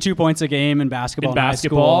 22 points a game in basketball. in high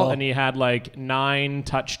basketball, school. and he had like 9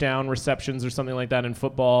 touchdown receptions or something like that in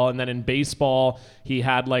football. And then in baseball, he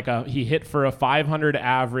had he hit for a 500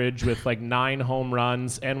 average with like 9 home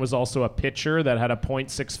runs, and was also a pitcher that had a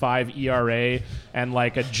 .65 ERA and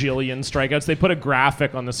like a jillion strikeouts. They put a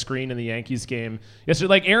graphic on the screen in the Yankees game. Yes, so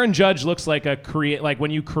like Aaron Judge looks like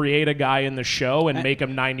when you create a guy in the show and make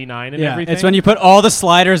him 99 and everything. It's when you put all the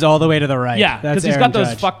sliders all the way to the right. Yeah, That's because he's Aaron got those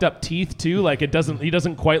Judge. fucked up teeth too. Like he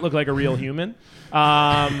doesn't quite look like a real human.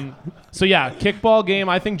 So yeah, kickball game.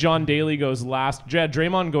 I think John Daly goes last.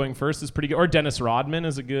 Draymond going first is pretty good. Or Dennis Rodman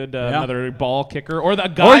is a good another ball kicker. Or the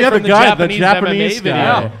guy from the Japanese guy. video.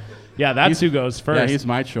 Yeah. Yeah, that's who goes first. Yeah, he's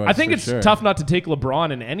my choice. I think for it's sure. tough not to take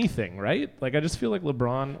LeBron in anything, right? Like I just feel like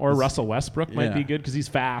LeBron or Russell Westbrook might Yeah. be good because he's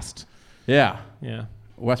fast. Yeah. Yeah.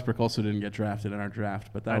 Westbrook also didn't get drafted in our draft,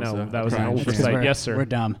 but that I know, was that was an crying oversight. shame. Yes, sir. We're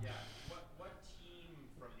dumb. What team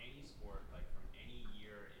from any sport, like from any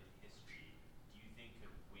year in history, do you think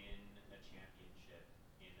could win a championship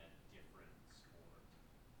in a different sport,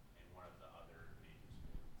 in one of the other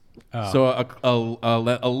major sports?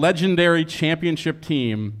 So a legendary championship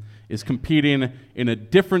team is competing in a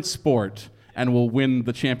different sport and will win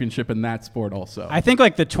the championship in that sport also. I think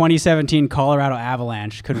like the 2017 Colorado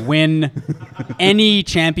Avalanche could win any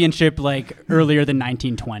championship like earlier than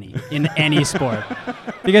 1920 in any sport,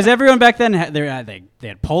 because everyone back then they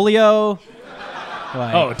had polio.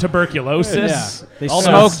 Like, tuberculosis. Yeah. They All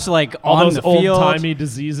smoked those- like all on those the field. old-timey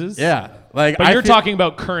diseases. yeah, like But I you're feel- talking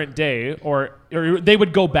about current day, or they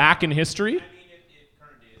would go back in history?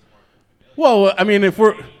 Well, I mean, if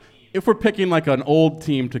we're picking like an old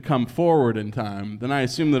team to come forward in time, then I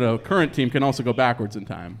assume that a current team can also go backwards in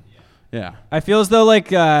time. Yeah. I feel as though like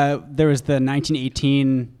there was the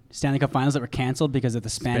 1918 Stanley Cup Finals that were canceled because of the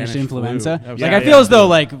Spanish Spanish influenza. flu. Like I feel as though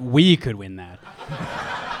like we could win that.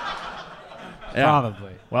 Yeah.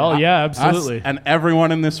 Probably. Well, yeah, absolutely. Us and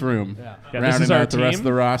everyone in this room. Yeah, Rounding this is our out the rest team. of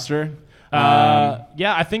the roster.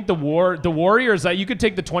 Yeah, I think the Warriors. You could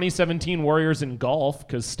take the 2017 Warriors in golf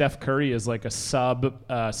because Steph Curry is like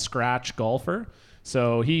a scratch golfer,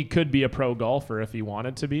 so he could be a pro golfer if he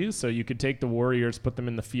wanted to be. So you could take the Warriors, put them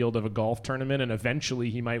in the field of a golf tournament, and eventually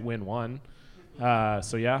he might win one.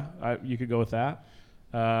 So yeah, you could go with that.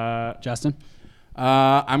 Justin?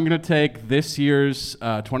 I'm going to take this year's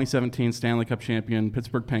 2017 Stanley Cup champion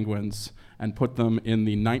Pittsburgh Penguins and put them in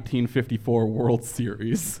the 1954 World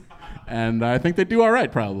Series. And I think they do all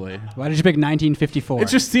right, probably. Why did you pick 1954? It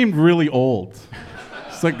just seemed really old.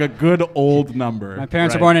 It's like a good old number. My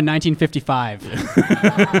parents Right. were born in 1955.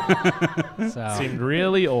 So. Seemed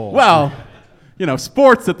really old. Well, you know,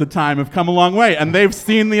 sports at the time have come a long way, and they've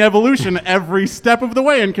seen the evolution every step of the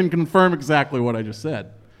way and can confirm exactly what I just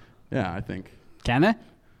said. Yeah, I think. Can they?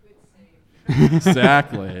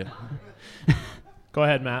 Exactly. Go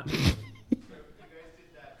ahead, Matt.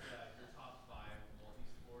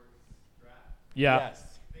 Yeah.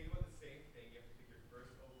 Think about the same thing. You have to pick your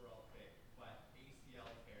first overall pick, but ACL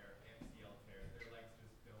tear, MCL tear, their legs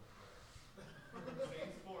just don't work.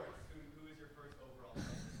 Same sports. Who is your first overall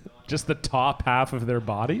pick? Just the top half of their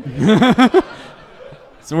body.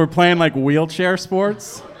 So we're playing like wheelchair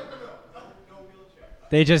sports?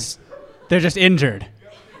 They're just injured.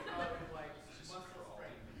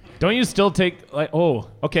 Don't you still take like? Oh,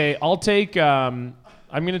 okay. I'll take. I'm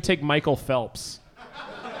gonna take Michael Phelps.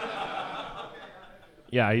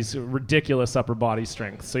 Yeah, he's a ridiculous upper body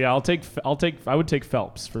strength. So yeah, I would take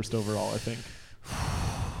Phelps first overall, I think.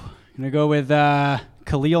 I'm gonna go with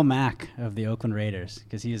Khalil Mack of the Oakland Raiders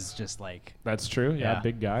because he is just like. That's true. Yeah,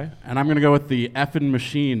 big guy. And I'm going to go with the effing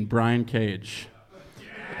machine, Brian Cage.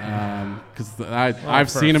 Because I've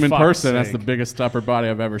seen him in person. That's the biggest upper body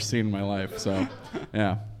I've ever seen in my life. So,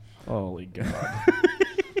 yeah. Holy God.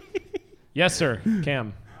 Yes, sir.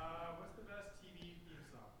 Cam. What's the best TV theme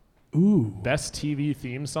song? Ooh. Best TV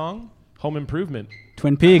theme song? Home Improvement.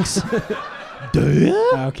 Twin Peaks.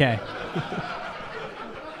 Okay.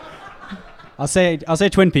 I'll say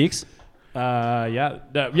Twin Peaks.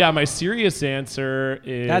 Yeah. My serious answer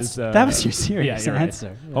is that was your serious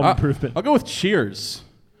answer. Right. Home Improvement. I'll go with Cheers,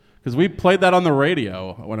 because we played that on the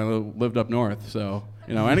radio when I lived up north. So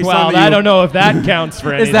any song. I don't know if that counts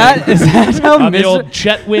for anything. Is that how on the old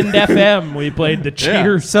Chetwynd FM we played the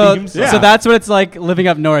Cheers theme song. So that's what it's like living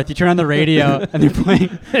up north. You turn on the radio and they're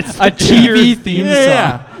playing a TV theme song.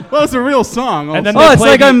 Yeah. Well, it's a real song. Also. And then it's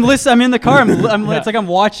like I'm in the car. It's like I'm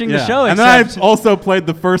watching the show. And then I've also played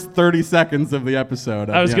the first 30 seconds of the episode.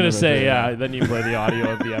 I was going to say, then you play the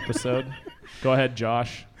audio of the episode. Go ahead,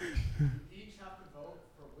 Josh. Each have to vote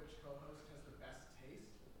for which co-host has the best taste,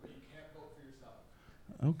 but you can't vote for yourself.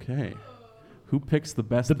 Okay. Who picks the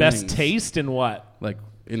best The best taste in what? Like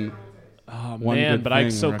in one man, but I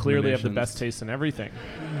so clearly have the best taste in everything.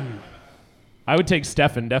 I would take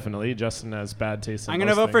Stefan, definitely. Justin has bad taste in I'm going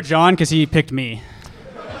to vote for John because he picked me.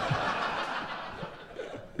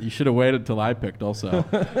 You should have waited till I picked also.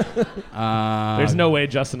 There's no way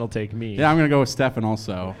Justin will take me. Yeah, I'm going to go with Stefan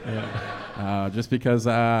also. Yeah. Just because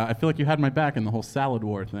I feel like you had my back in the whole salad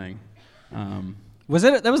war thing. That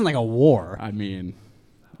wasn't like a war. I mean...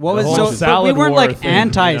 What was so salad we weren't war like thing,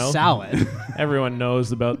 anti-salad. Everyone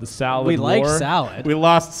knows about the salad we war. like salad. We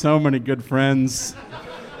lost so many good friends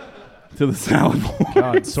to the salad war.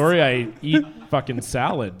 God, sorry I eat fucking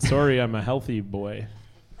salad. Sorry I'm a healthy boy.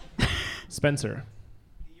 Spencer.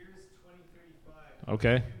 The year is 2035.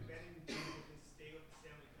 Okay. Jim Benning can stay with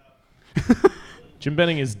the Stanley Cup. Jim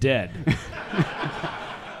Benning is dead.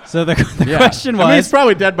 So the question was... he's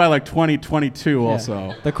probably dead by like 2022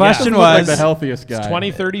 also. The question was... was... like the healthiest guy. It's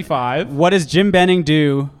 2035. What does Jim Benning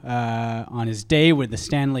do on his day with the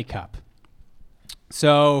Stanley Cup?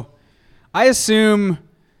 So I assume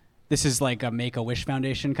this is like a Make-A-Wish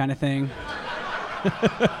Foundation kind of thing.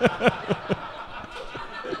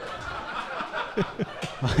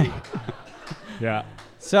 Yeah.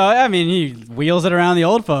 So, I mean, he wheels it around the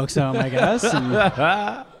old folks' home, I guess.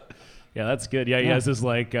 And yeah, that's good. Yeah, he has his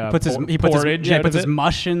like puts porridge. he puts his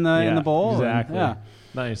mush in the bowl. Exactly. And,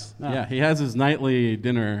 Nice. Yeah, he has his nightly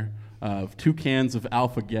dinner of 2 cans of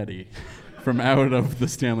Alpha-Getty from out of the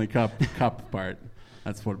Stanley Cup part.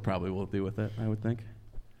 That's what probably we'll do with it, I would think.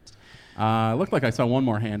 It looked like I saw one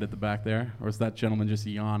more hand at the back there, or is that gentleman just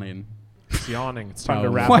yawning? It's yawning. It's time to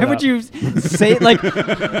wrap Why it up. would you say it like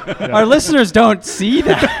our listeners don't see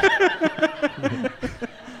that?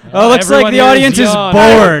 Oh, looks like the Everyone here audience is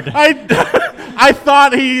bored. I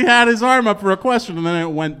thought he had his arm up for a question, and then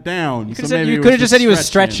it went down. You could have just said he was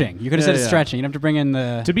stretching. You could have said it's stretching. You don't have to bring in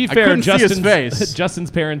the... To be I fair, couldn't see his face.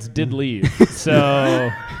 Justin's parents did leave. So...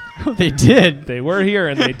 They did. They were here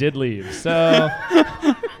and they did leave. So...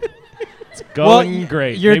 It's going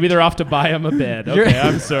great. Maybe they're off to buy him a bed. Okay,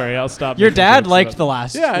 I'm sorry. I'll stop. Your dad liked the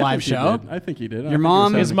last live show. I think he did. Your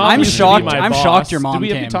mom... His mom I'm used to be shocked. my I'm boss. shocked your mom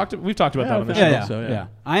came. We've talked about that on the show. Yeah.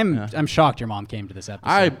 I'm shocked your mom came to this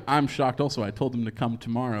episode. I'm shocked also. I told them to come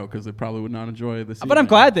tomorrow because they probably would not enjoy this. But I'm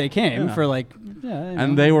glad they came for like...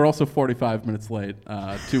 And they were also 45 minutes late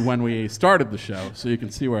to when we started the show, so you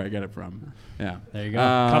can see where I get it from. Yeah. There you go.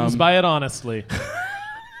 Comes by it honestly.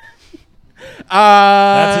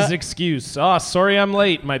 That's his excuse. Oh, sorry I'm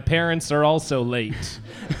late. My parents are also late.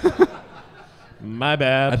 My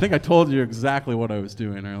bad. I think I told you exactly what I was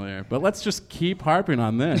doing earlier, but let's just keep harping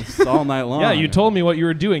on this all night long. Yeah, you told me what you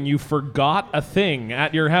were doing. You forgot a thing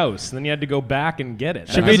at your house, and then you had to go back and get it.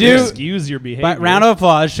 Should we do... Excuse your behavior. But round of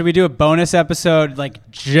applause. Should we do a bonus episode like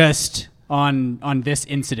just on this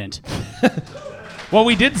incident? Well,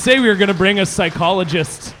 we did say we were going to bring a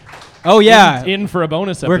psychologist. Oh yeah, in for a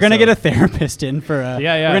bonus episode. We're gonna get a therapist in for a.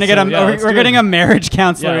 Yeah. We're gonna get we're getting a marriage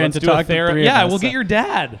counselor in to talk to the three of us. We'll get your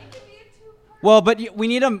dad. Well, but we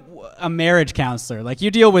need a marriage counselor. Like you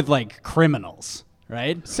deal with like criminals,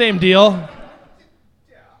 right? Same deal.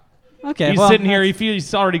 Okay, He's well, sitting here.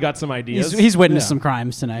 He's already got some ideas. He's witnessed some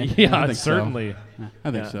crimes tonight. Yeah, I think so. certainly.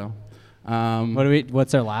 I think so.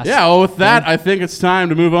 What's our last? Yeah, well, with that, I think it's time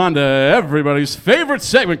to move on to everybody's favorite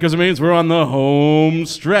segment because it means we're on the home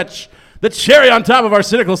stretch. The cherry on top of our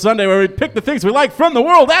Cynical Sunday where we pick the things we like from the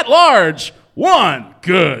world at large. One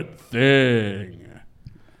good thing.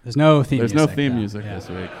 There's no theme There's music. no theme music this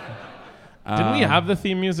week. Didn't we have the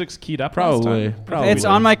theme musics keyed up Probably. last time? Probably. It's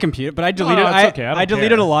on my computer, but I deleted. it's okay. I don't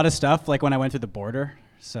deleted care. a lot of stuff like when I went through the border.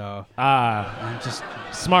 So I'm just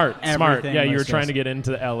smart. everything Yeah, you were was trying just- to get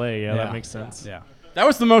into LA. Yeah, that makes sense. Yeah. That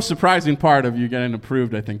was the most surprising part of you getting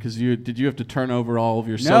approved, I think, because did you have to turn over all of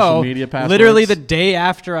your No, social media passwords? literally the day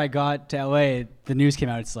after I got to LA, the news came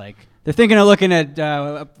out. It's like they're thinking of looking at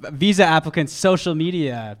visa applicants' social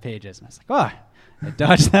media pages. And I was like, oh, I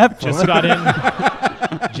dodged that. Just got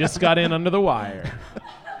in. Just got in under the wire.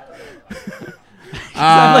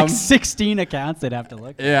 I have like 16 accounts they'd have to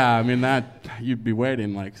look at. Yeah, I mean that you'd be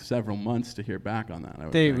waiting like several months to hear back on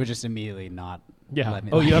that. They would just immediately not. Yeah. let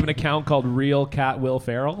me Oh, you have an account called Real Cat Will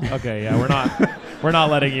Ferrell? Okay, yeah, we're not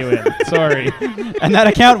letting you in. Sorry. And that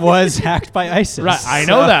account was hacked by ISIS. Right, I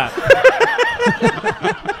know that.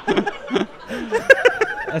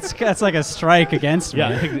 That's like a strike against me.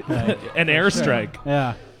 Yeah, an airstrike.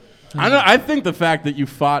 Yeah. I think the fact that you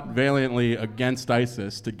fought valiantly against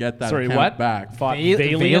ISIS to get that Sorry, account what? back. Fought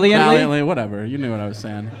Valiantly, whatever. You knew what I was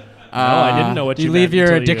saying. No, I didn't know what Do you you leave meant your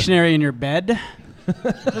until you- dictionary in your bed?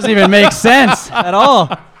 Doesn't even make sense at all.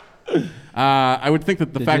 I would think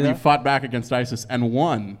that the Did fact you that you that? fought back against ISIS and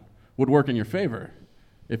won would work in your favor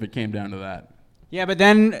if it came down to that. Yeah, but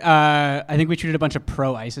then I think we tweeted a bunch of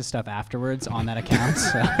pro-ISIS stuff afterwards on that account.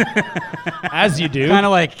 So As you do. kind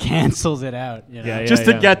of like cancels it out. You know? Yeah, Just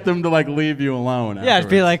to get them to like leave you alone. Yeah, it'd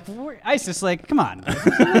be afterwards. like, ISIS, like, come on.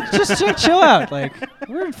 just chill out. Like,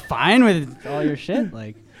 we're fine with all your shit.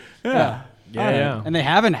 Like, Yeah. Yeah, yeah. And they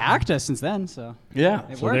haven't hacked us since then, so Yeah.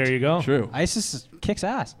 it So worked. there you go. True. ISIS kicks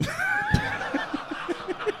ass.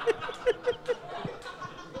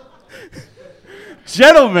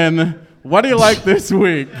 Gentlemen, what do you like this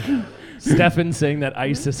week? Stefan saying that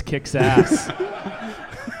ISIS kicks ass.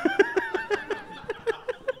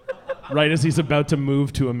 Right as he's about to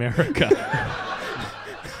move to America.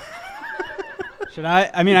 Should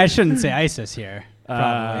I? I mean, I shouldn't say ISIS here.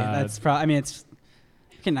 Probably. That's probably. I mean, it's.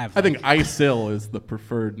 You can have. I think ISIL is the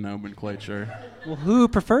preferred nomenclature. Well, who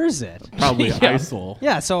prefers it? Probably Yeah. ISIL.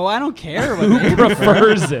 Yeah, so I don't care what Who they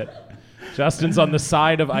prefers it? Justin's on the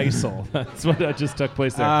side of ISIL. That's what just took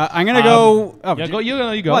place there. I'm gonna go. Oh, yeah, go.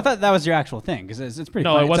 You go. Well, I thought that was your actual thing because it's pretty.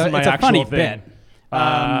 No, funny. it wasn't it's my it's a actual funny thing. bit.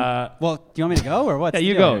 Well, do you want me to go or what? Yeah,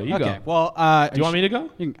 you go. You okay. go. Well, Do you want me to go?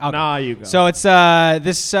 I'll Nah, you go. So it's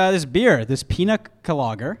this beer, this Pina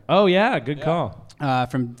Lager, Oh yeah, good call.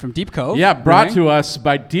 from Deep Cove. Yeah, brought Brewing. to us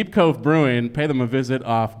by Deep Cove Brewing. Pay them a visit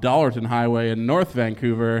off Dollarton Highway in North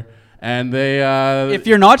Vancouver. And they... If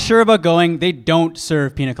you're not sure about going, they don't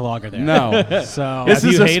serve Pina Lager there. No. So This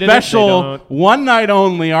Have is you a hated it? They special don't- one night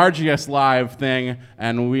only RGS Live thing,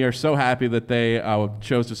 and we are so happy that they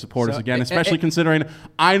chose to support us again, especially considering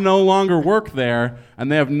I no longer work there,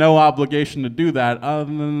 and they have no obligation to do that other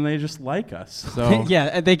than they just like us. So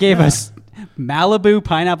yeah, they gave us Malibu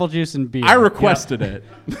pineapple juice and beer. I requested it.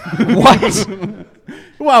 What?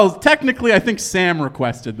 Well, technically, I think Sam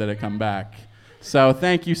requested that it come back. So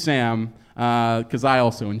thank you, Sam, because I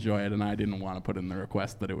also enjoy it, and I didn't want to put in the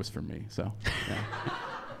request that it was for me. So, yeah.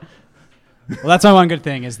 Well, that's my one good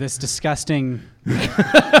thing is this disgusting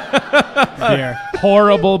beer.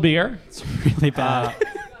 Horrible beer. It's really bad.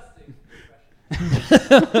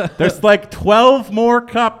 There's like 12 more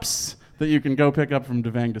cups that you can go pick up from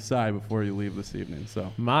Devang Desai before you leave this evening.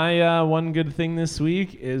 So My one good thing this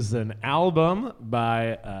week is an album by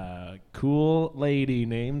a cool lady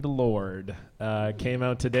named Lorde. Came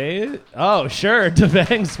out today. Oh, sure.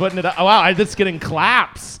 Devang's putting it up. Oh, wow, that's getting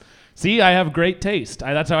claps. See, I have great taste.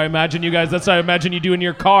 That's how I imagine you guys. That's how I imagine you do in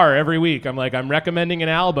your car every week. I'm like, I'm recommending an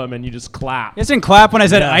album, and you just clap. It didn't clap when I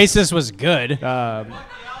said Yes. ISIS was good. But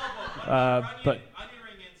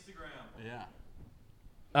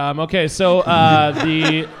Yeah. okay, so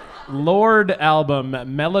the Lorde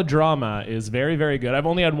album Melodrama is very, very good. I've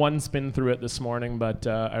only had one spin through it this morning, but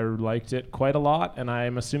I liked it quite a lot, and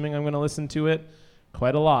I'm assuming I'm going to listen to it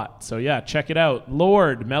quite a lot. So yeah, check it out.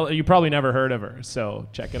 Lorde, you probably never heard of her, so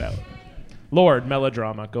check it out. Lorde,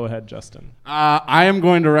 Melodrama. Go ahead, Justin. I am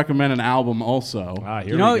going to recommend an album also.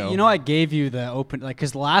 Here we go. You know, I gave you the open, like,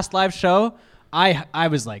 because the last live show, I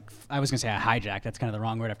was like, I was gonna say I hijacked. That's kind of the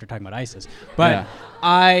wrong word after talking about ISIS. But Yeah.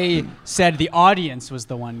 I said the audience was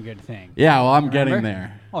the one good thing. Yeah, well, I'm Remember? getting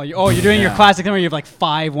there. Oh, you're doing your classic thing where you have like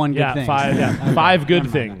 5 one good things. Five good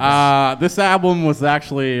things. This album was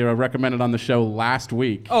actually recommended on the show last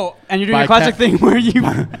week. Oh, and you're doing by a classic thing where you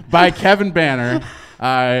by Kevin Banner.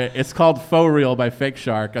 It's called Faux Real by Fake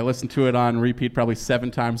Shark. I listened to it on repeat probably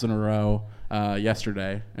 7 times in a row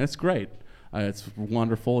yesterday, and it's great. It's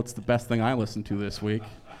wonderful. It's the best thing I listened to this week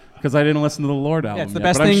because I didn't listen to the Lord album. Yeah, it's the yet,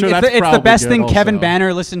 best but I'm thing. sure It's that's the probably best good thing Kevin also.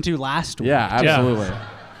 Banner listened to last week. Yeah, absolutely.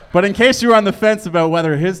 But in case you were on the fence about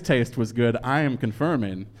whether his taste was good, I am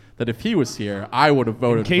confirming that if he was here, I would have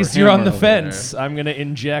voted for him. In case you're on the over fence, there. I'm gonna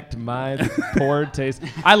inject my poor taste.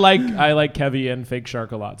 I like Kevy and Fake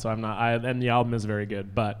Shark a lot, so I'm not. And the album is very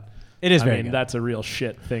good, but it is I very mean, good. that's a real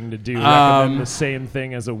shit thing to do. Recommend the same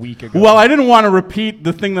thing as a week ago. Well, I didn't want to repeat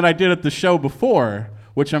the thing that I did at the show before,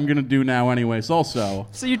 which I'm going to do now anyways also.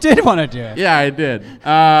 So you did want to do it. Yeah, I did.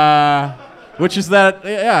 Which is that,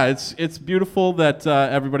 yeah, it's beautiful that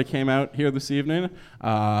everybody came out here this evening.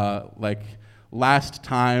 Like last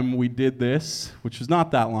time we did this, which was not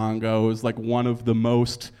that long ago, it was like one of the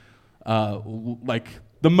most,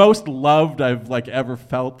 the most loved I've like ever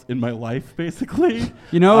felt in my life, basically.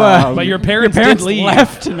 You know, but your parents did leave.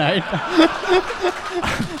 left tonight.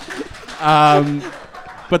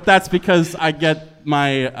 But that's because I get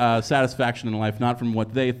my satisfaction in life not from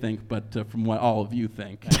what they think, but from what all of you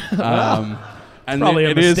think. And Probably a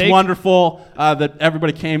it is mistake. wonderful that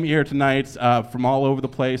everybody came here tonight from all over the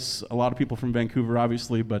place. A lot of people from Vancouver,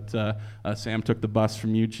 obviously, but Sam took the bus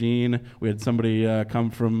from Eugene. We had somebody come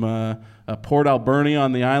from Port Alberni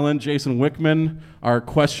on the island. Jason Wickman, our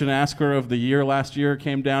question asker of the year last year,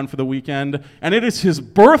 came down for the weekend. And it is his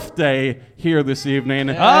birthday here this evening.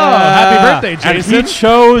 Oh, happy birthday, Jason. And he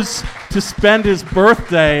chose to spend his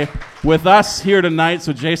birthday with us here tonight.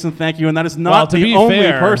 So, Jason, thank you. And that is Well, not to the be only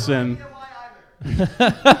fair- person.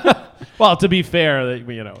 Well, to be fair,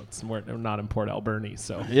 we're not in Port Alberni,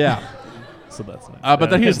 so Yeah. so that's nice. But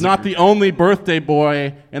that he is not the only birthday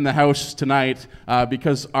boy in the house tonight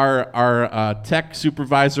because our tech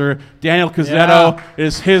supervisor, Daniel Cazzetto,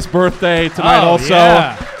 is his birthday tonight also.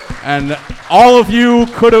 Yeah. And all of you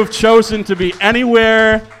could have chosen to be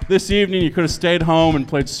anywhere this evening. You could have stayed home and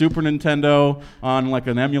played Super Nintendo on like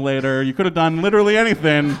an emulator. You could have done literally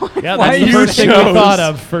anything. Yeah, that's the first thing we thought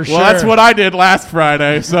of, for sure. Well, that's what I did last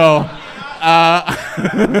Friday, so...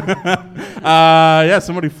 yeah,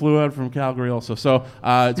 somebody flew out from Calgary also. So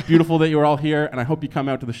it's beautiful that you're all here, and I hope you come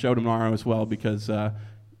out to the show tomorrow as well because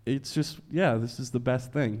it's just, yeah, this is the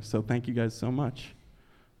best thing. So thank you guys so much.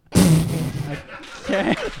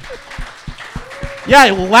 Okay. Yeah,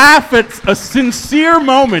 I laugh at a sincere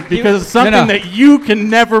moment because it's something that you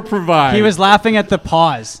can never provide. He was laughing at the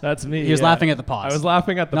pause. That's me. He was yeah. laughing at the pause. I was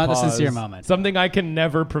laughing at the Not pause. the sincere moment. Something I can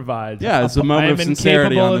never provide. Yeah, it's a moment I am of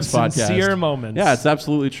sincerity on incapable this of podcast. Sincere moments. Yeah, it's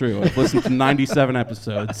absolutely true. I've listened to 97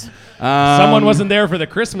 episodes. Someone wasn't there for the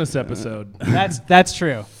Christmas episode. That's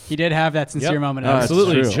true. He did have that sincere Yep. moment.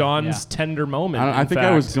 Absolutely, true. John's tender moment. I in think I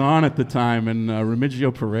fact. was gone at the time, and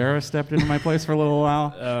Remigio Pereira stepped into my place for a little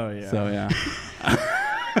while. Oh yeah. So yeah.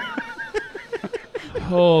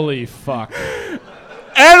 Holy fuck.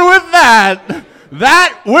 And with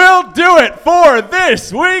that will do it for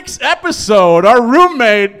this week's episode. Our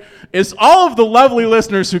roommate is all of the lovely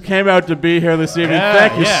listeners who came out to be here this evening.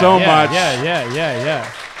 Thank you so much.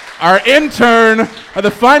 Yeah. Our intern are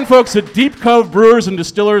the fine folks at Deep Cove Brewers and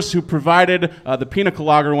Distillers who provided the Pina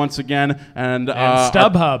Colada once again. And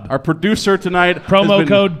StubHub. Our producer tonight. Promo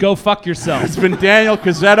code Go Fuck Yourself. It's been Daniel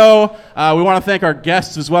Cazzetto. We want to thank our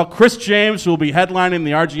guests as well. Chris James, who will be headlining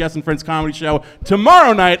the RGS and Friends Comedy Show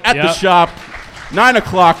tomorrow night at the shop. 9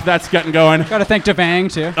 o'clock, that's getting going. Got to thank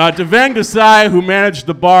Devang, too. Devang Desai, who managed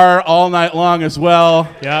the bar all night long as well.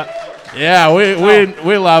 Yeah. Yeah,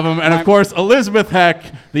 we love him. And, of course, Elizabeth Heck,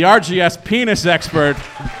 the RGS penis expert,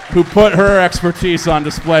 who put her expertise on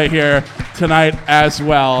display here tonight as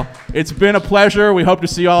well. It's been a pleasure. We hope to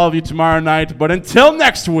see all of you tomorrow night. But until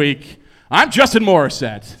next week, I'm Justin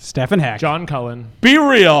Morissette. Stephen Heck. John Cullen. Be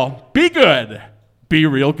real. Be good. Be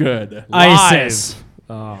real good. ISIS.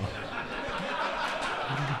 Oh.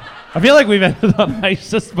 I feel like we've ended on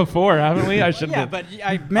ISIS before, haven't we? I shouldn't. Yeah, have. but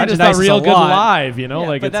I I just mentioned thought ISIS real a good lot. live, you know, Yeah,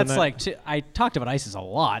 like but it's that's an- like I talked about ISIS a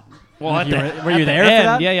lot. Well, at you the- were at you the there end, for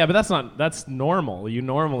that? Yeah, but that's normal. You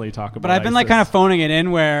normally talk about. But I've been like ISIS. kind of phoning it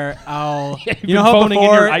in where I'll You've you know been how phoning in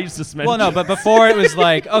before your ISIS well no mention. but before it was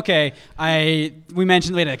like okay we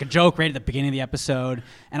mentioned we had like a joke right at the beginning of the episode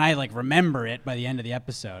and I like remember it by the end of the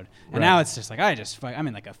episode and now it's just like I'm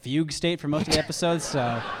in like a fugue state for most of the episodes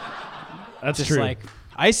so That's just true. like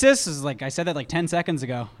ISIS is like I said that like 10 seconds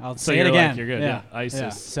ago. I'll So say you're it again. like, you're good. Yeah. ISIS. Yeah.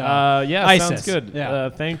 So, yeah, ISIS. sounds good. Yeah.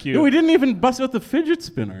 Thank you. Yo, we didn't even bust out the fidget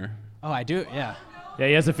spinner. Oh, I do. Yeah. Yeah,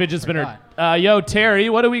 he has a fidget spinner. Yo, Terry,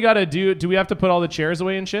 what do we got to do? Do we have to put all the chairs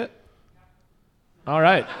away and shit? All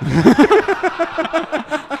right.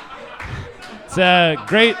 It's a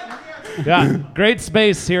great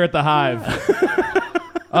space here at the Hive.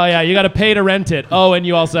 Oh, yeah, you got to pay to rent it. Oh, and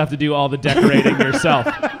you also have to do all the decorating yourself.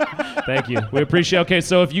 Thank you. We appreciate it. Okay,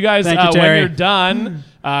 so if you guys, Thank you, when Terry. you're done,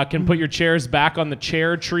 can put your chairs back on the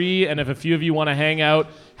chair tree, and if a few of you want to hang out,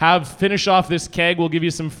 finish off this keg. We'll give you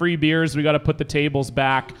some free beers. We got to put the tables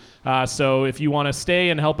back. So if you want to stay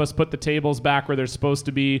and help us put the tables back where they're supposed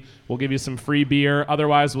to be, we'll give you some free beer.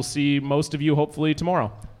 Otherwise, we'll see most of you hopefully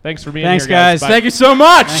tomorrow. Thanks for being Thanks, here, guys. guys. Bye. Thank you so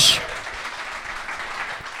much.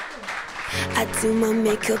 I do my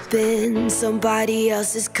makeup in somebody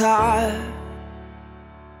else's car.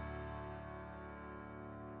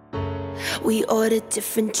 We order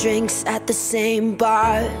different drinks at the same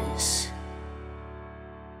bars.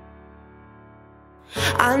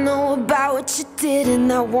 I know about what you did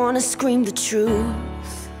and I wanna scream the truth.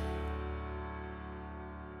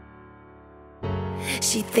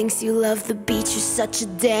 She thinks you love the beach, you're such a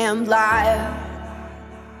damn liar.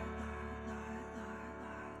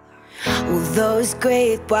 Well, those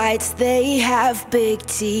great whites, they have big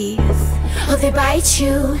teeth. Oh, they bite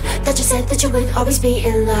you. That you said that you would always be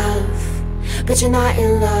in love, but you're not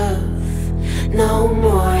in love no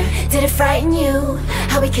more. Did it frighten you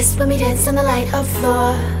how we kissed when we danced on the light of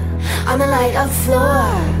floor, on the light of floor?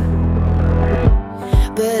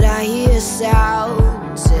 But I hear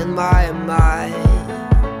sounds in my mind,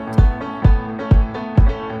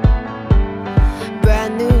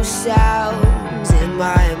 brand new sounds in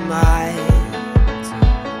my mind.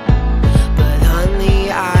 But honey,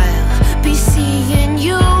 I'll be seeing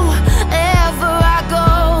you wherever I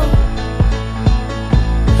go.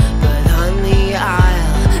 But honey,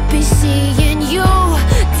 I'll be seeing you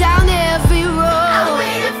down every road. I'm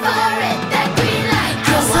waiting for it, that green light.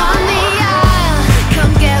 'Cause honey, I'll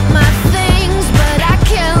come get my things, but I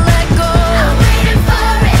can't let go. I'm waiting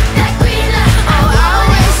for it, that green light. Oh, I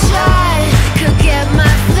wish I could get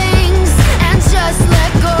my things and just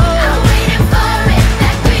let go. I'm waiting for it,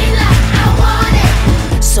 that green light. I want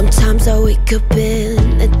it. Sometimes I wake up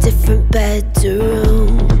in a different bedroom.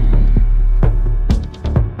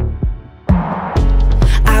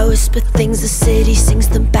 I whisper things, the city sings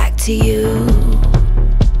them back to you.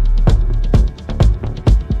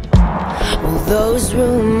 Well, those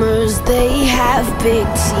rumors, they have big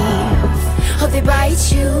teeth. Oh, they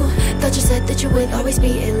bite you. Thought you said that you would always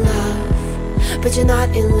be in love, but you're not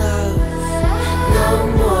in love no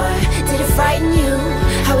more. Did it frighten you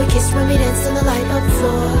how we kissed when we danced on the light of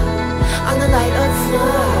floor, on the light of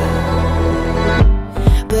floor?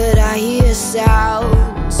 But I hear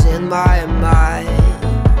sounds in my mind,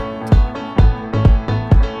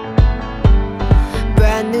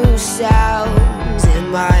 brand new sounds in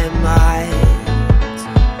my mind.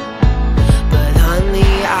 But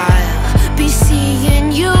honey, I'll be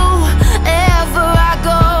seeing you wherever I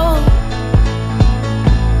go.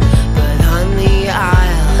 But honey,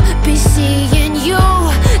 I'll be seeing you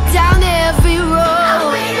down every road.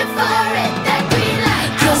 I'm waiting for it, that green light.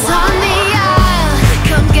 'Cause honey, I'll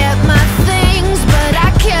come get my things, but I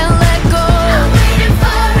can't let go. I'm waiting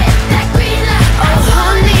for it, that green light. Oh,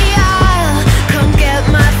 honey, I'll come get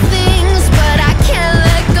my things, but I can't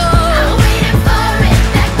let go. I'm waiting for it,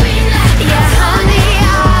 that green light. Yeah, honey,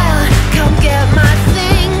 I'll come get my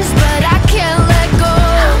things, but I can't let go.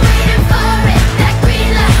 I'm waiting for it, that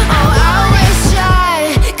green light. Oh, I wish I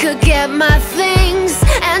could get my things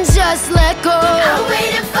and just let go. I'm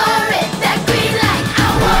waiting for it, that green light. I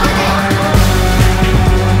want it.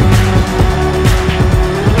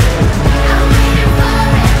 I'm waiting for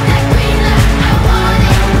it, that green light. I want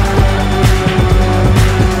it.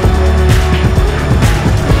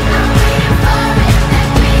 I'm waiting for it, that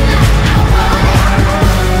green light. I want it.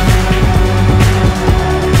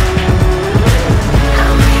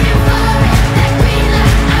 I'm waiting for it, that green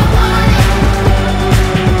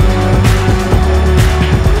light.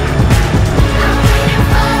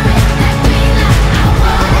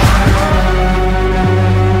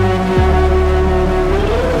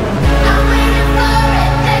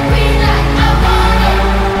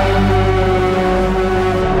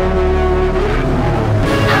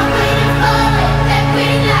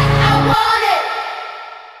 I want it.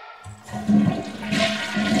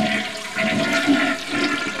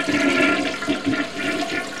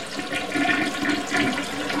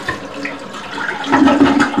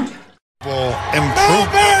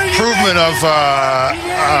 Improvement of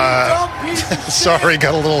Sorry,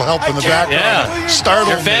 got a little help in the background. Yeah. Startled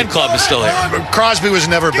Your fan club is still here. Crosby was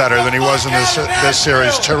never better than he was in this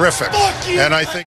series. Terrific. And I think